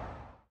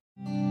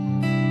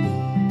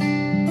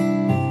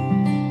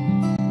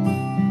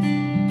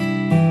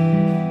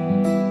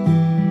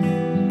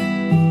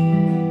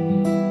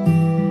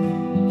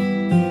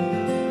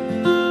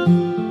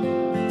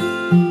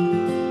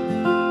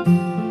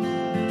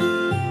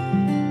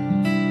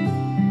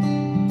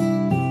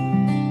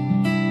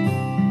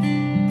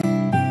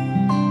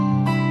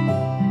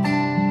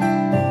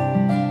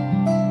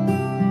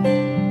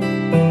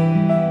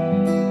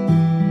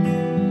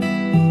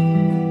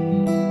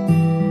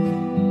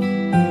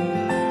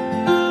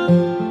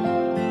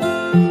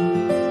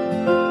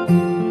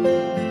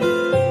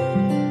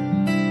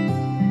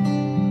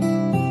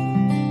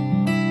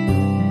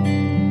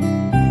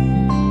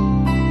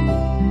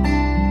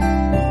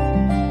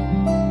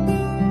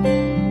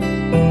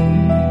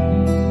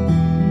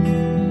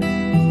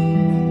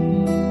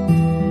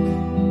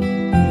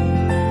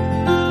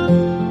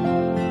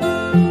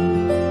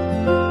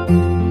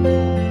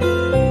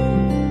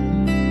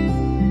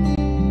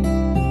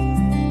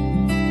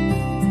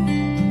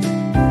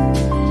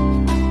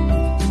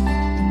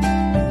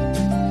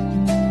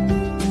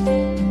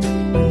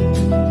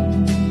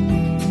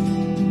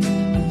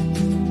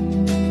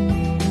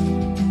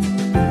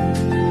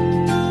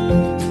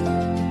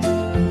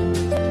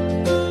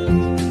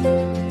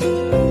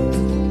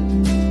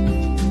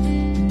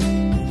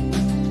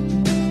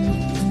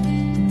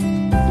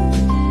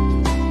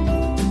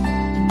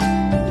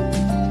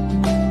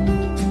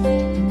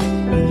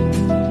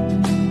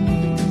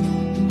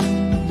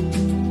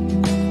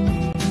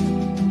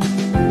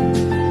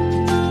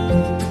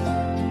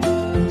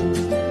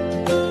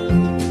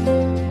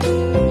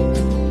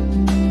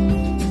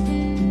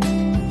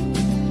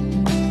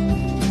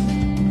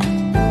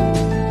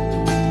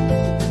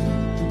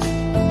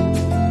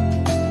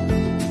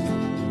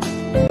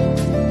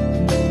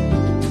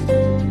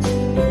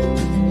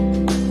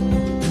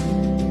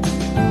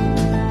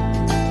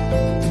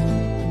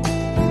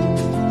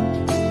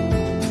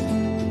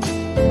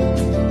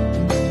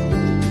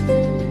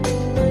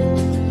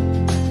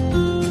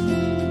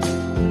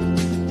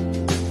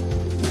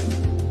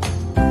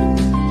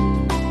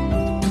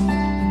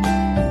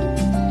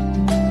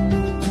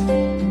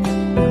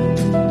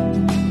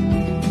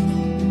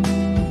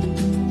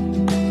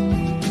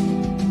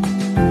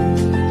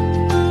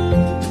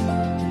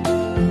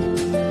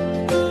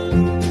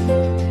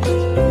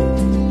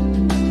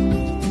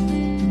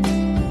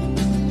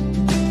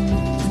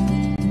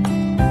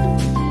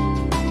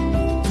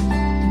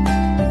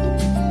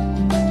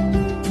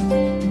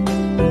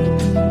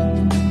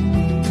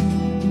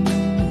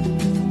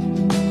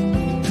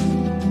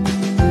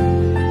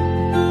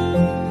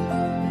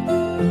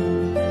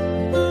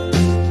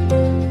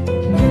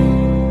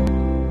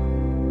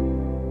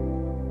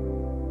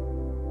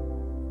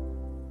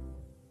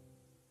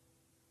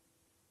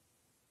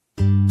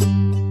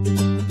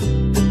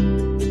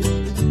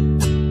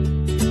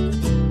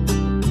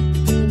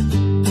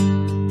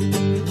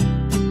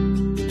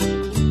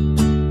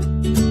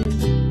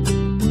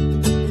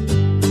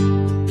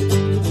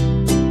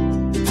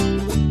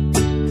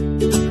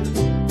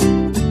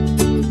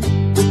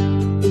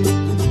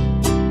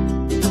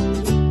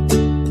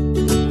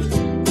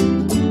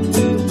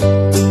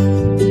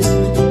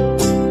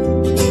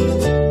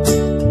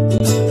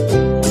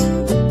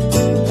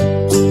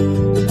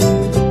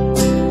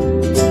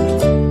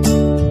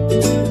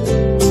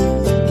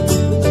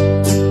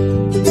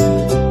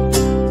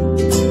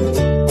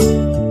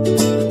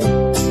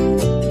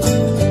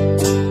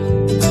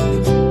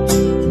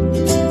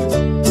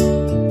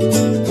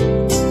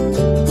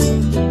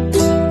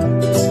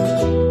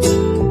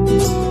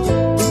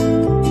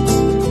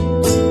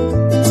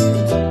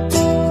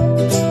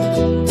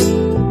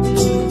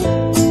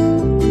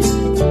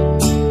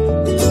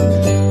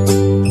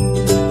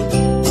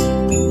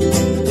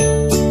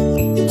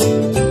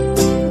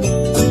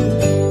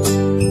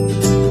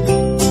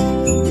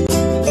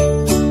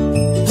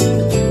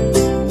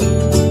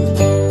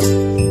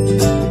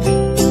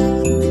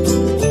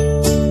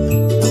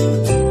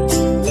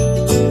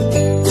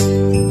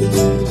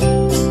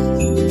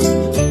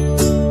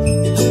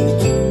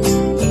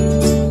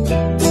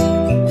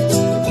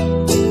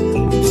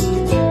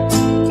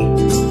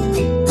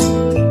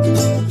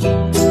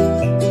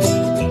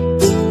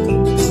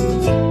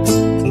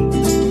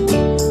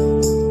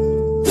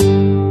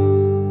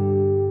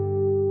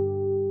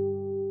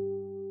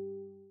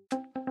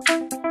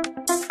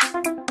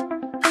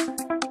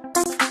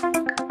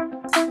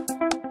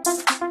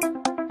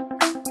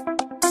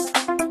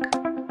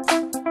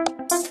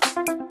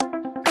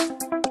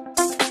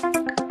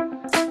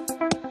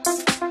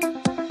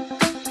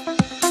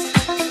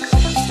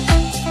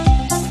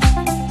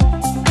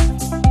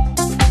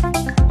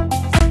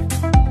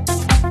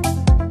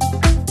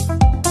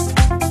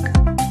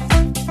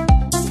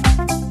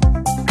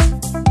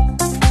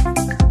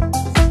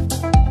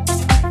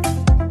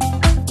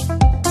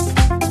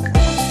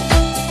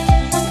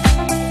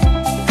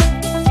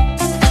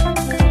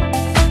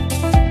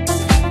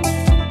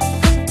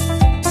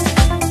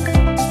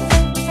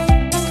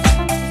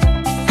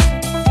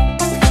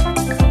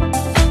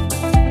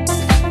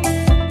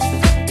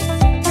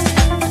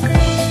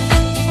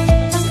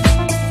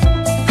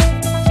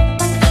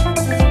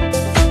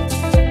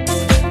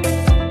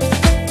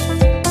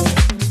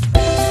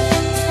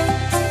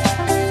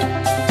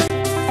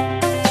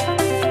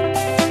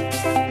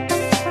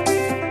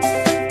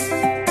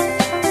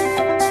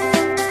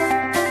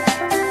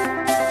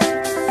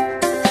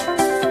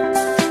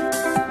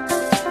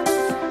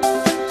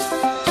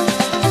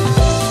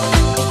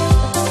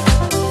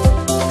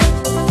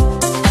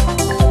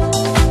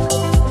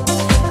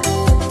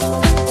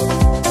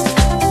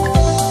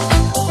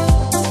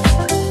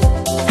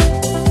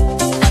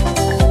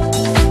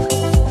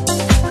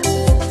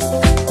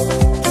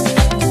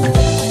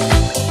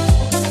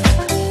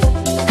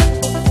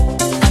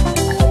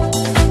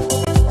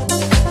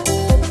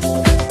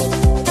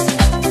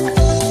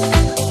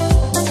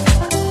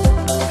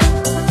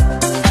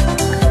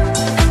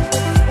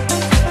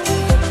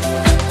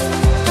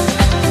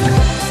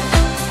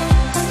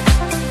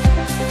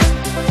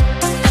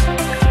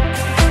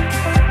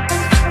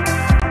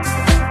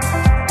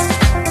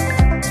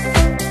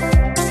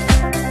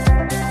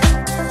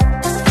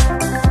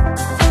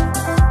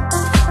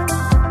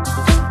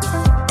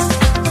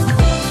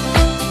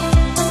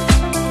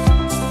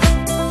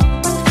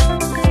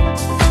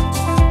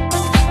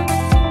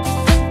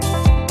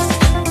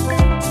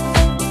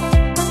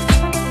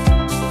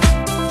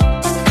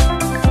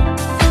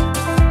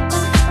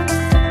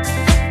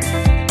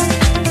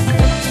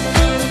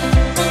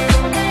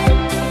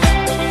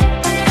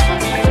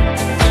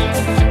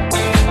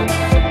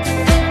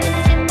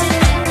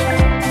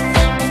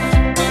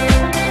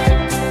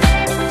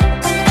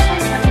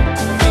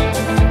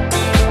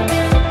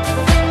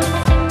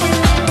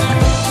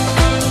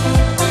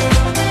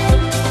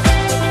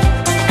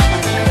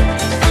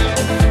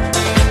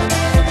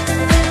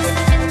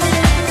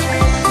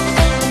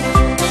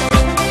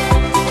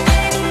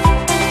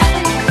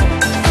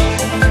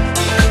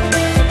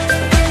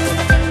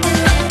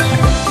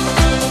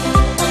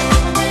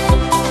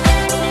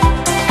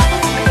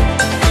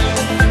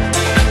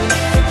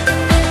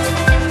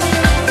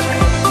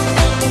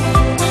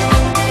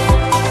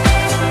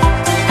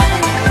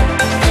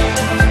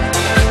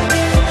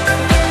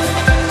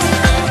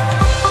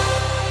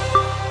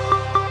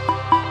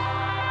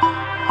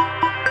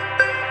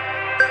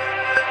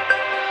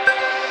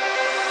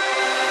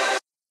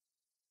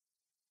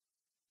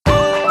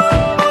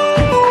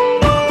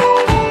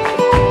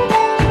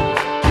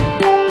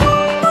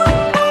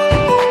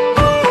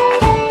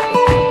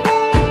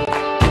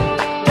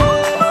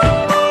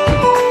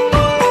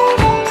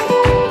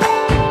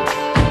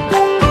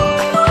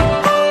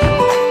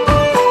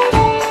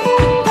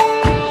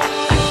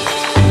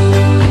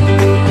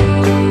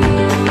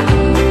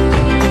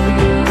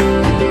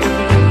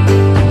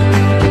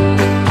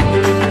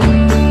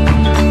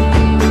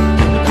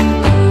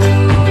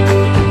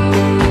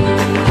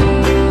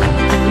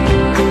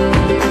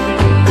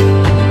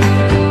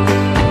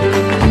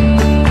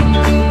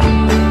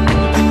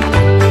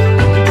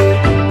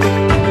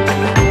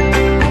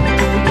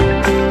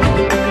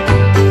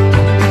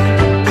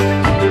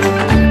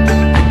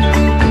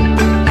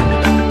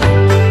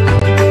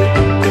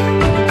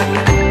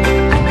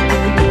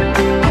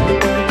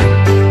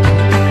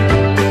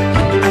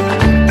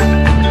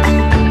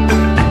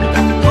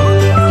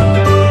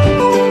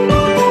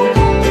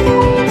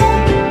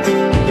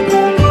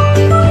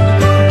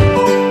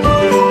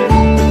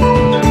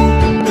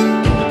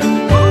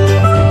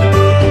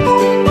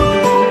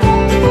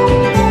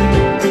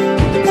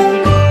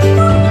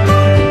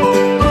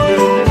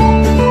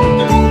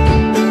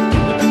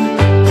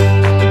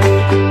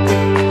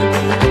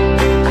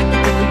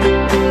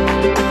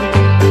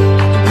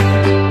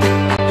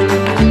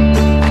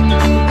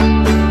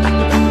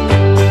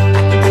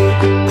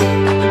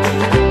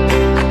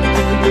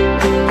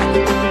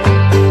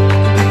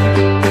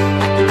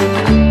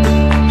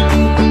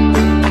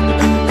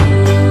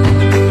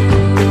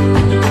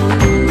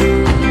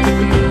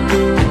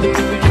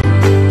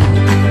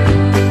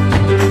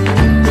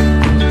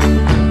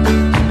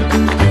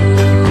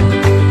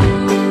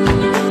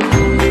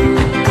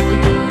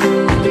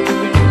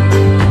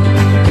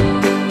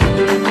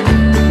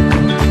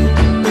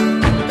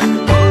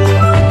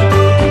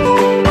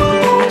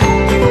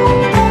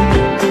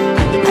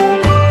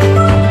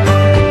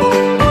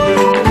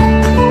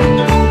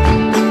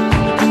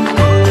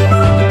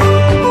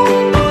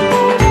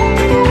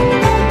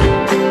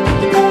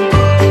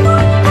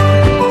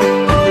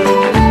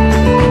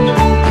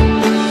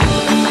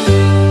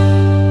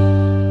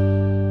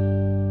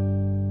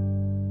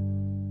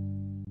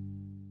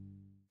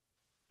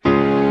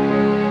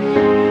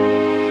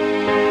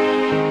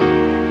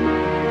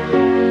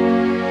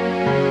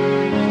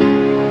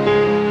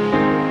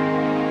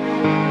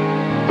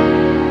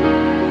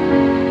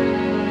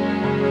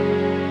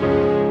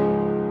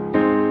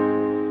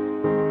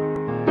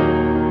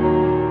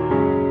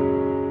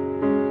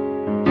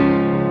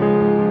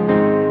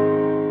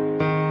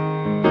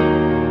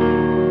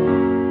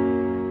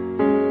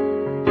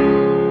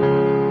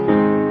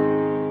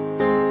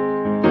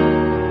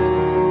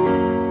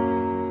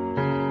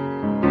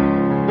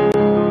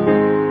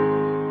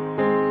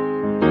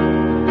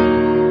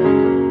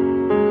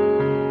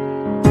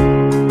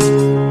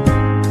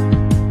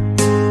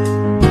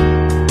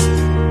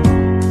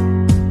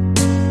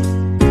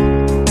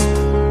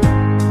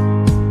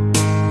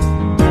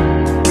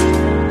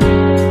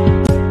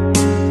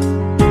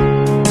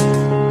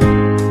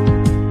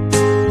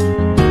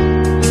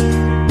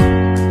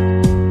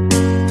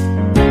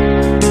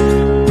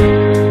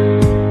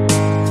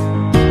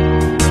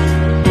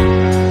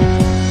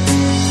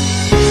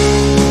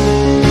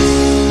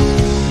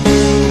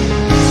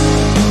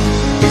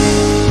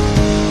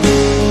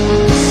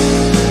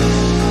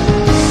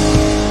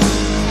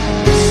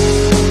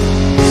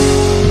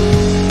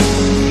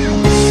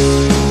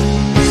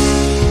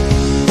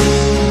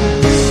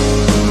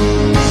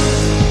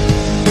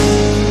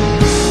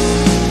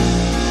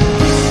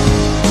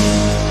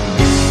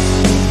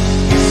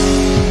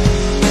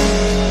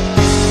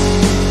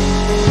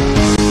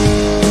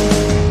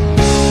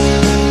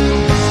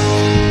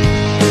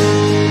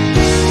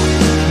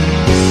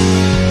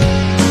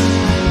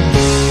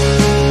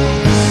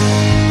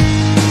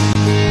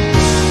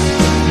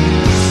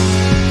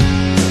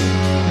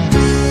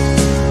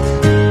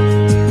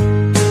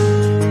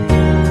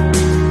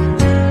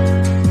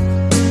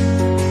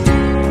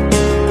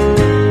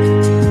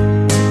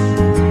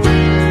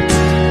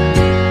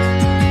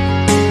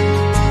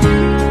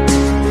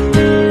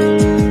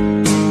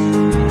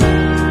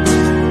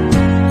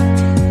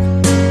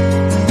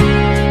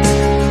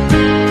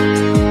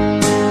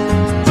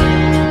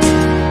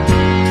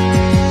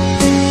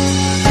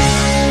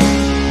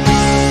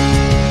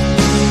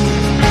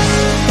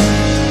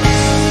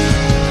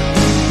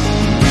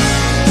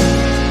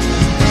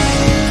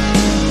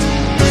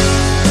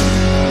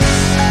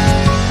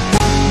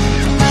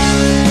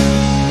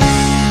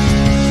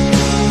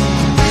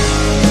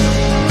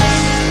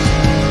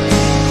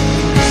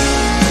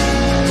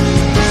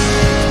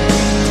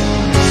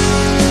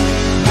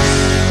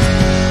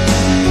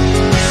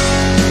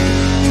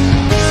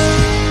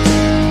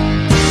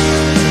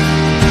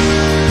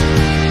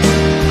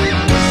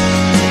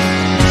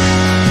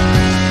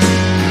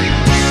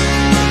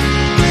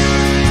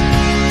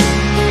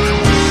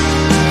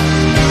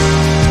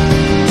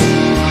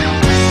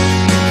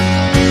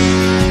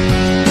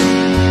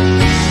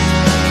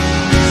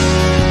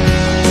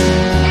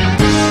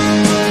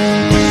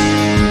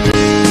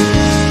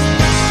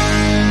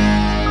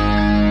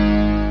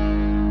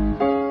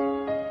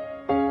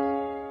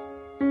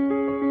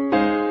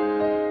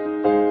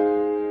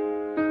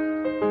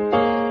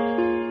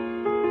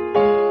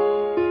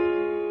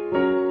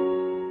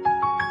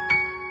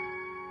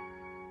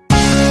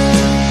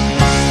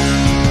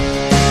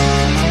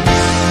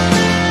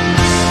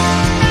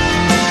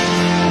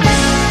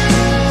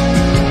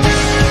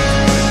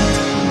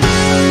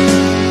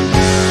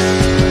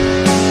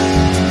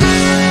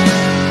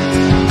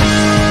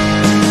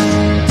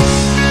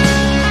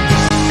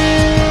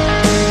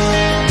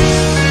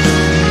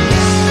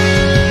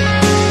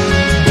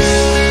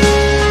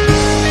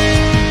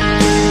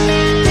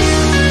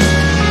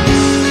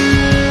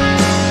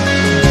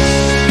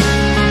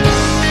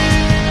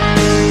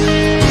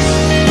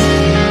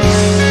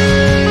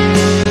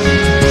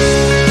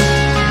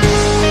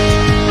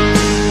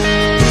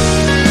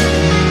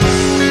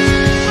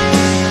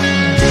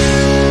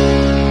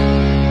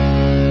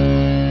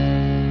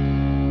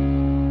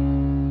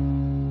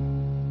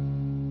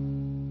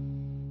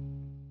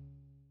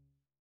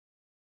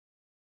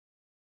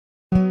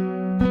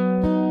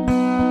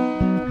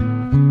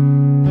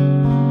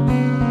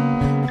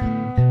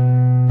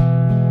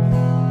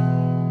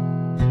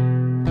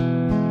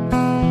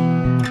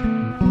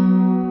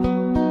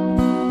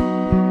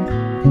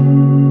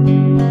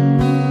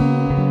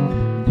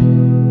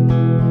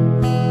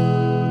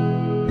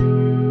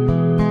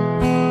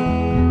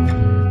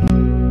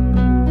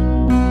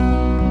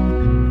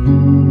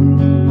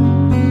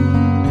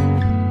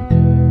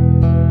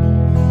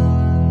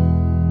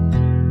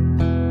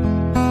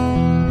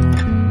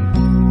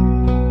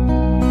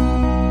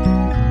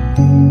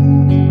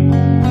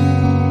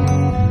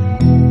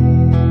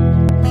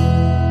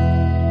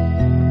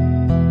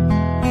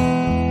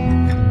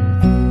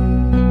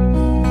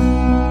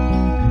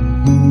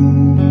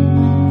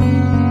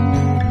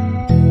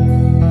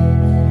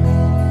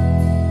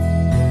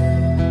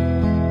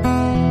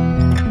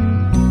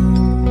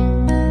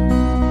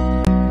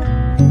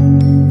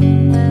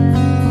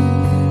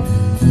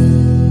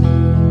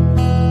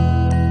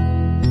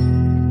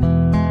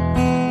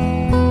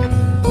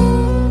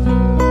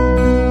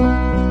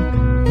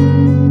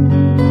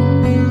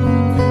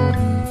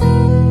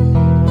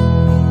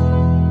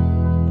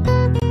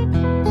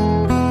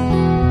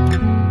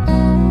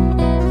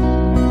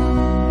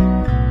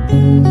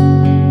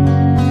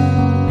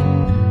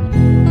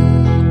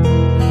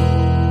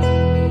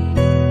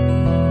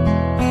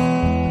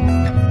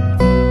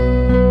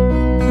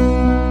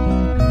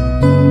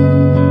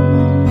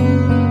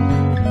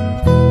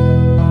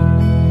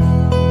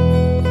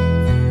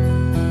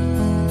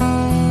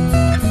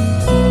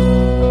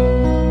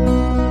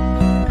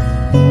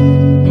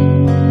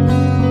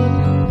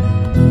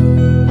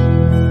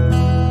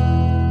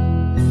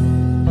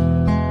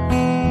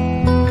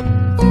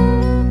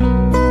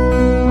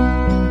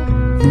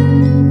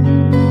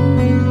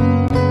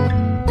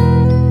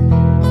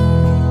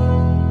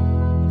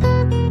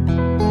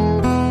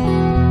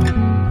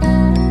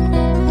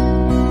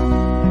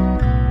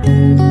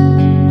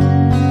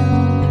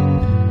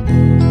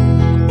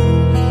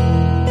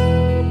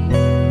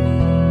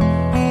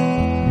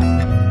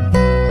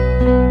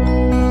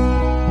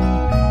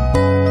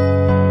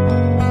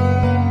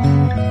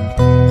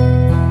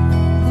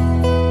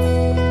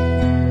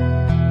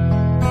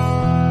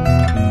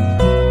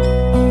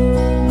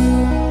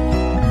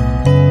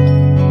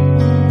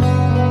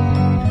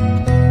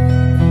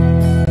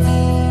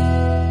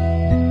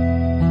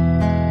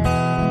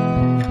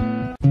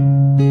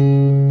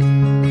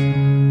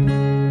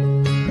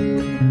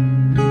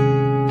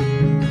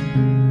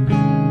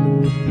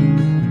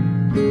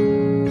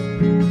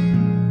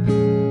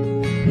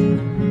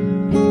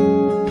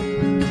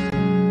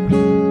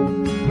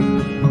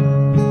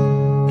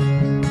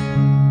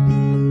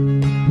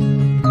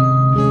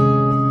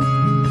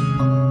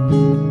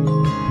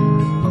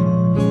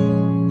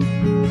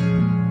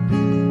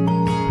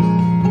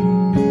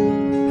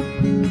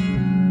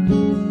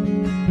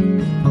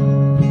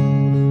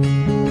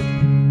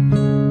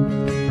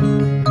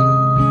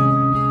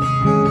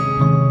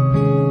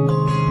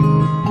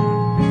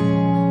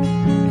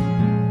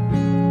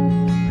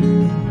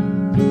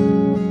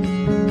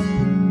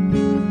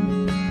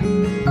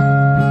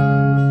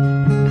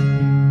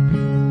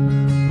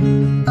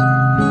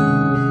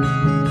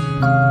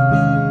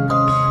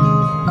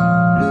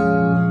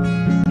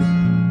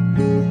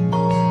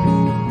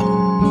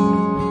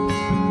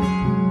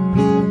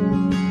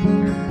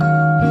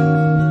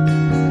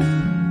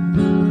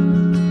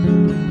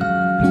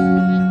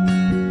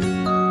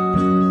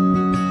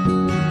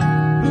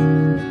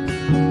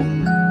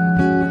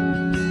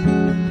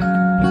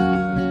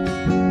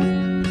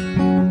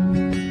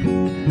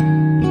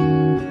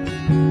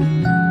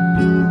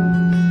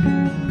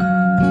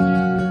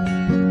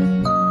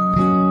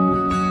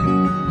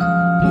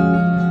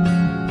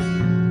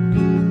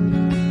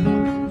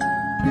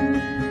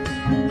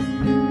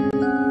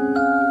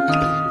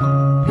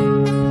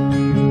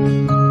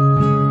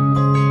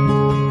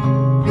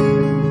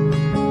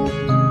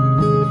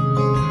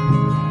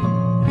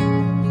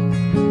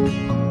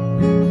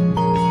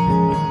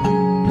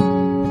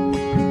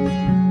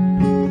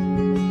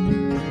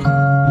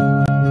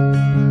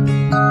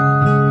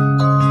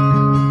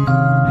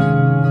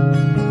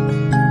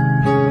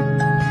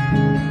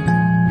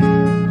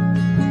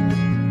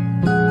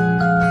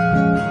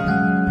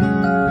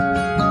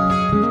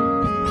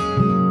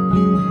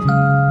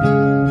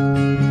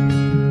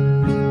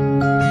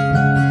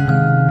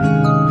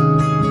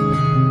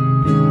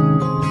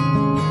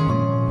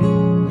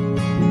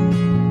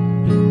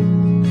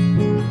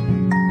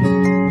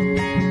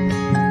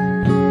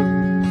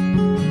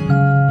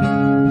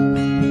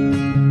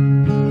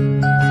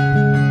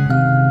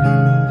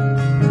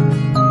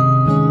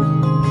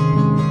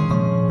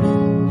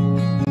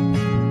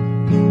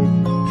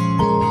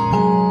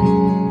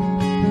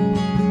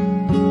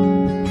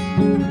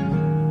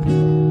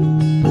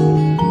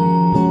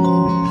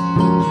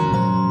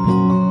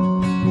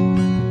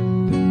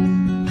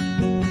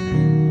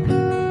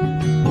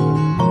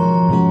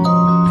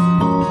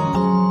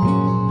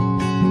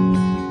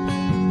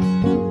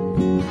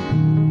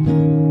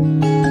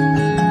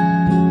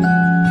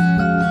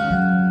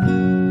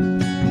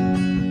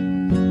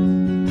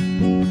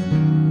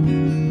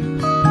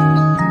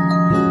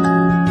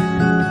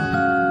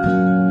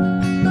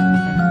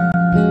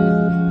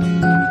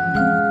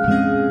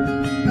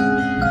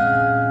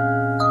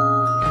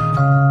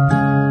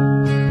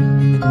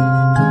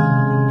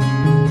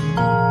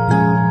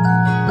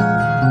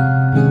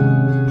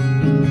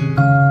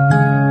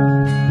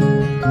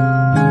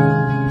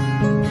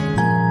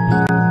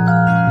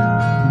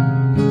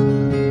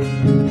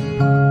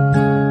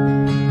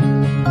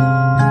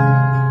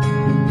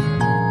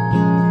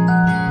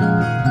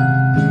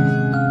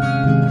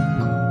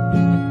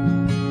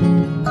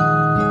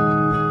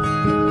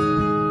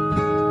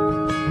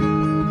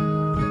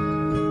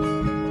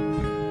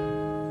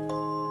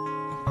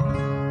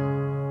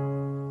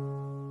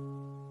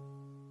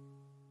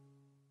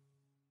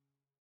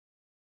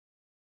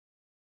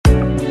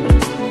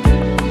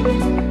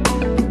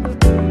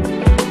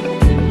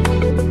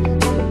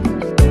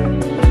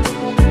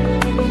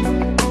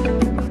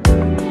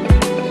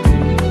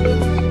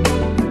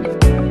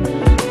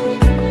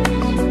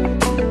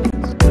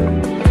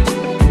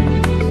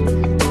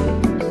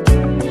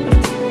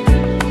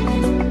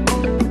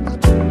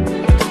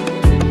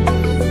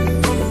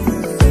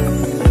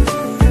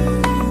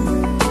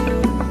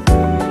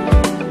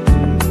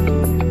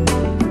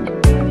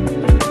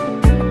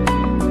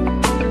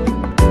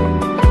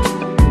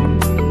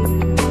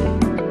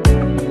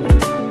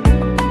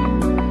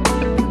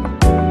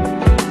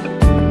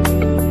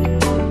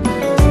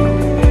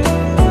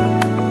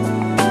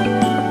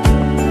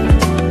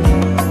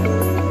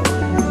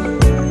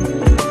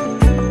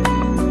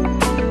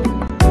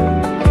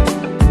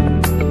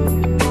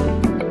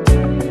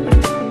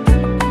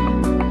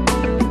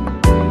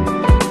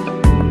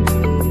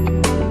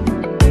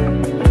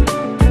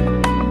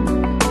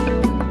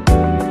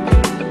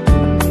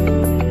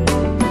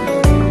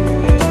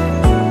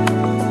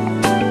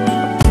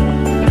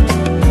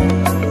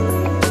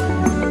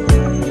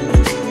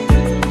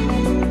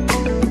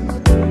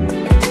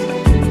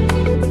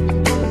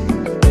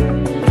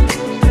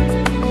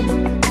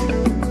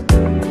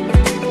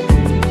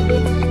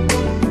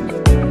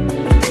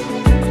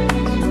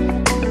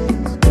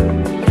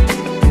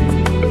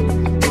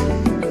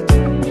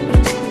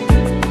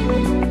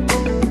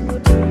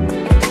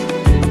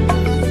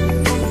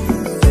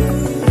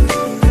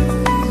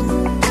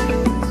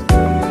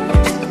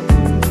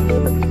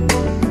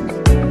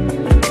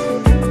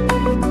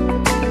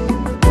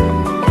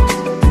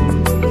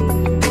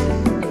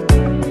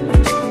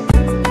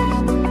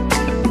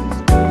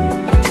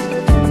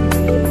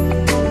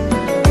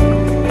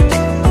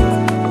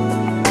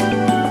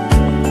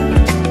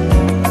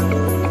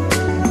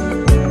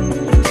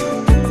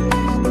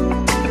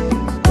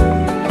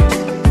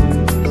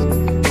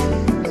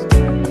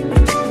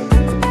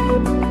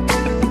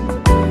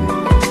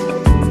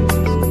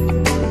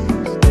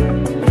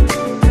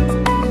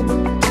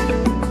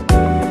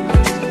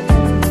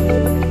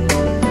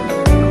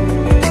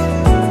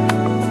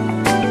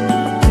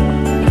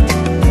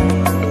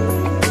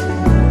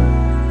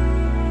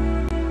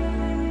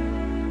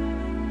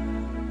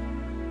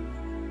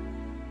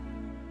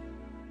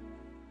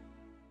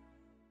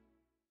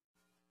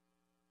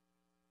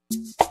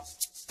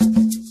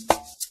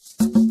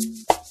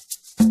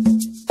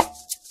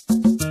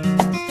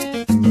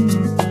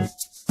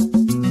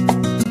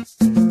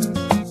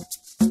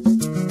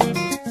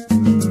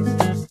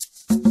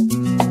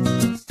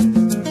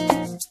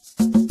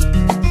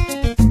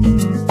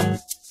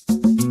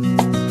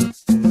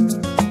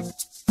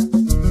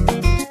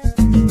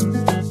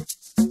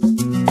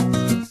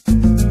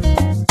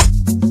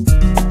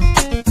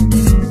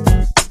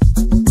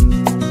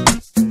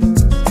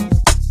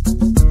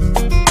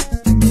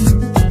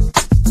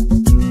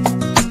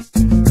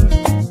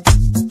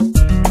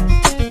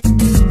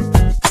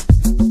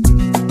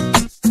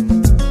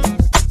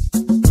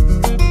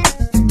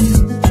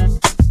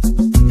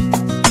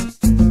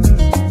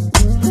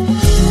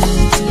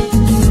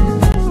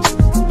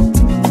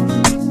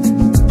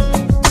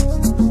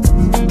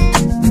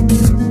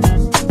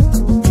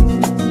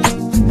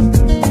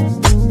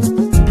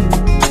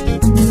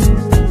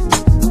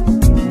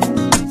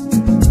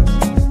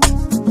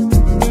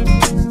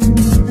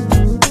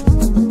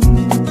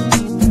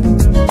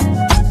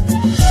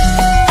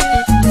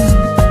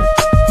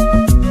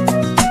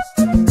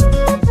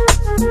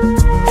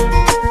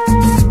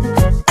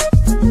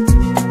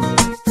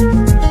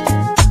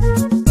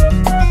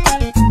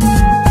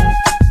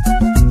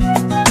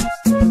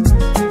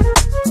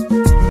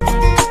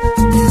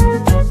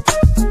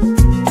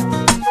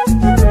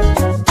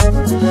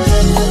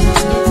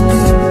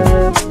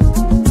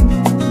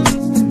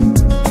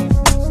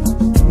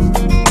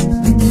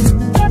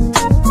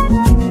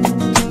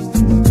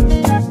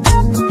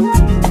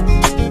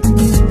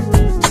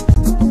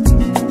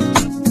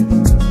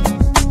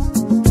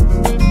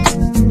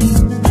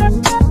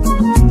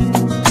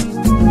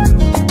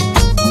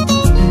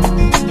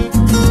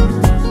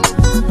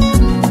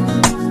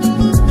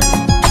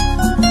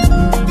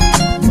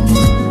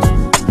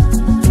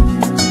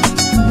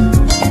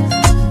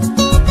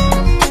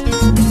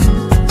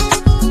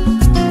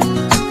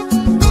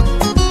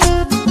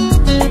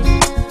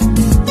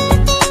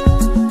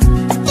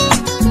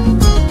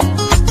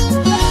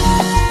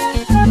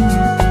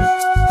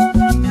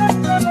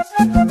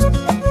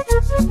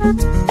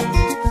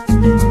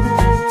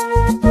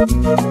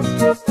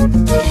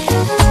 Thank you.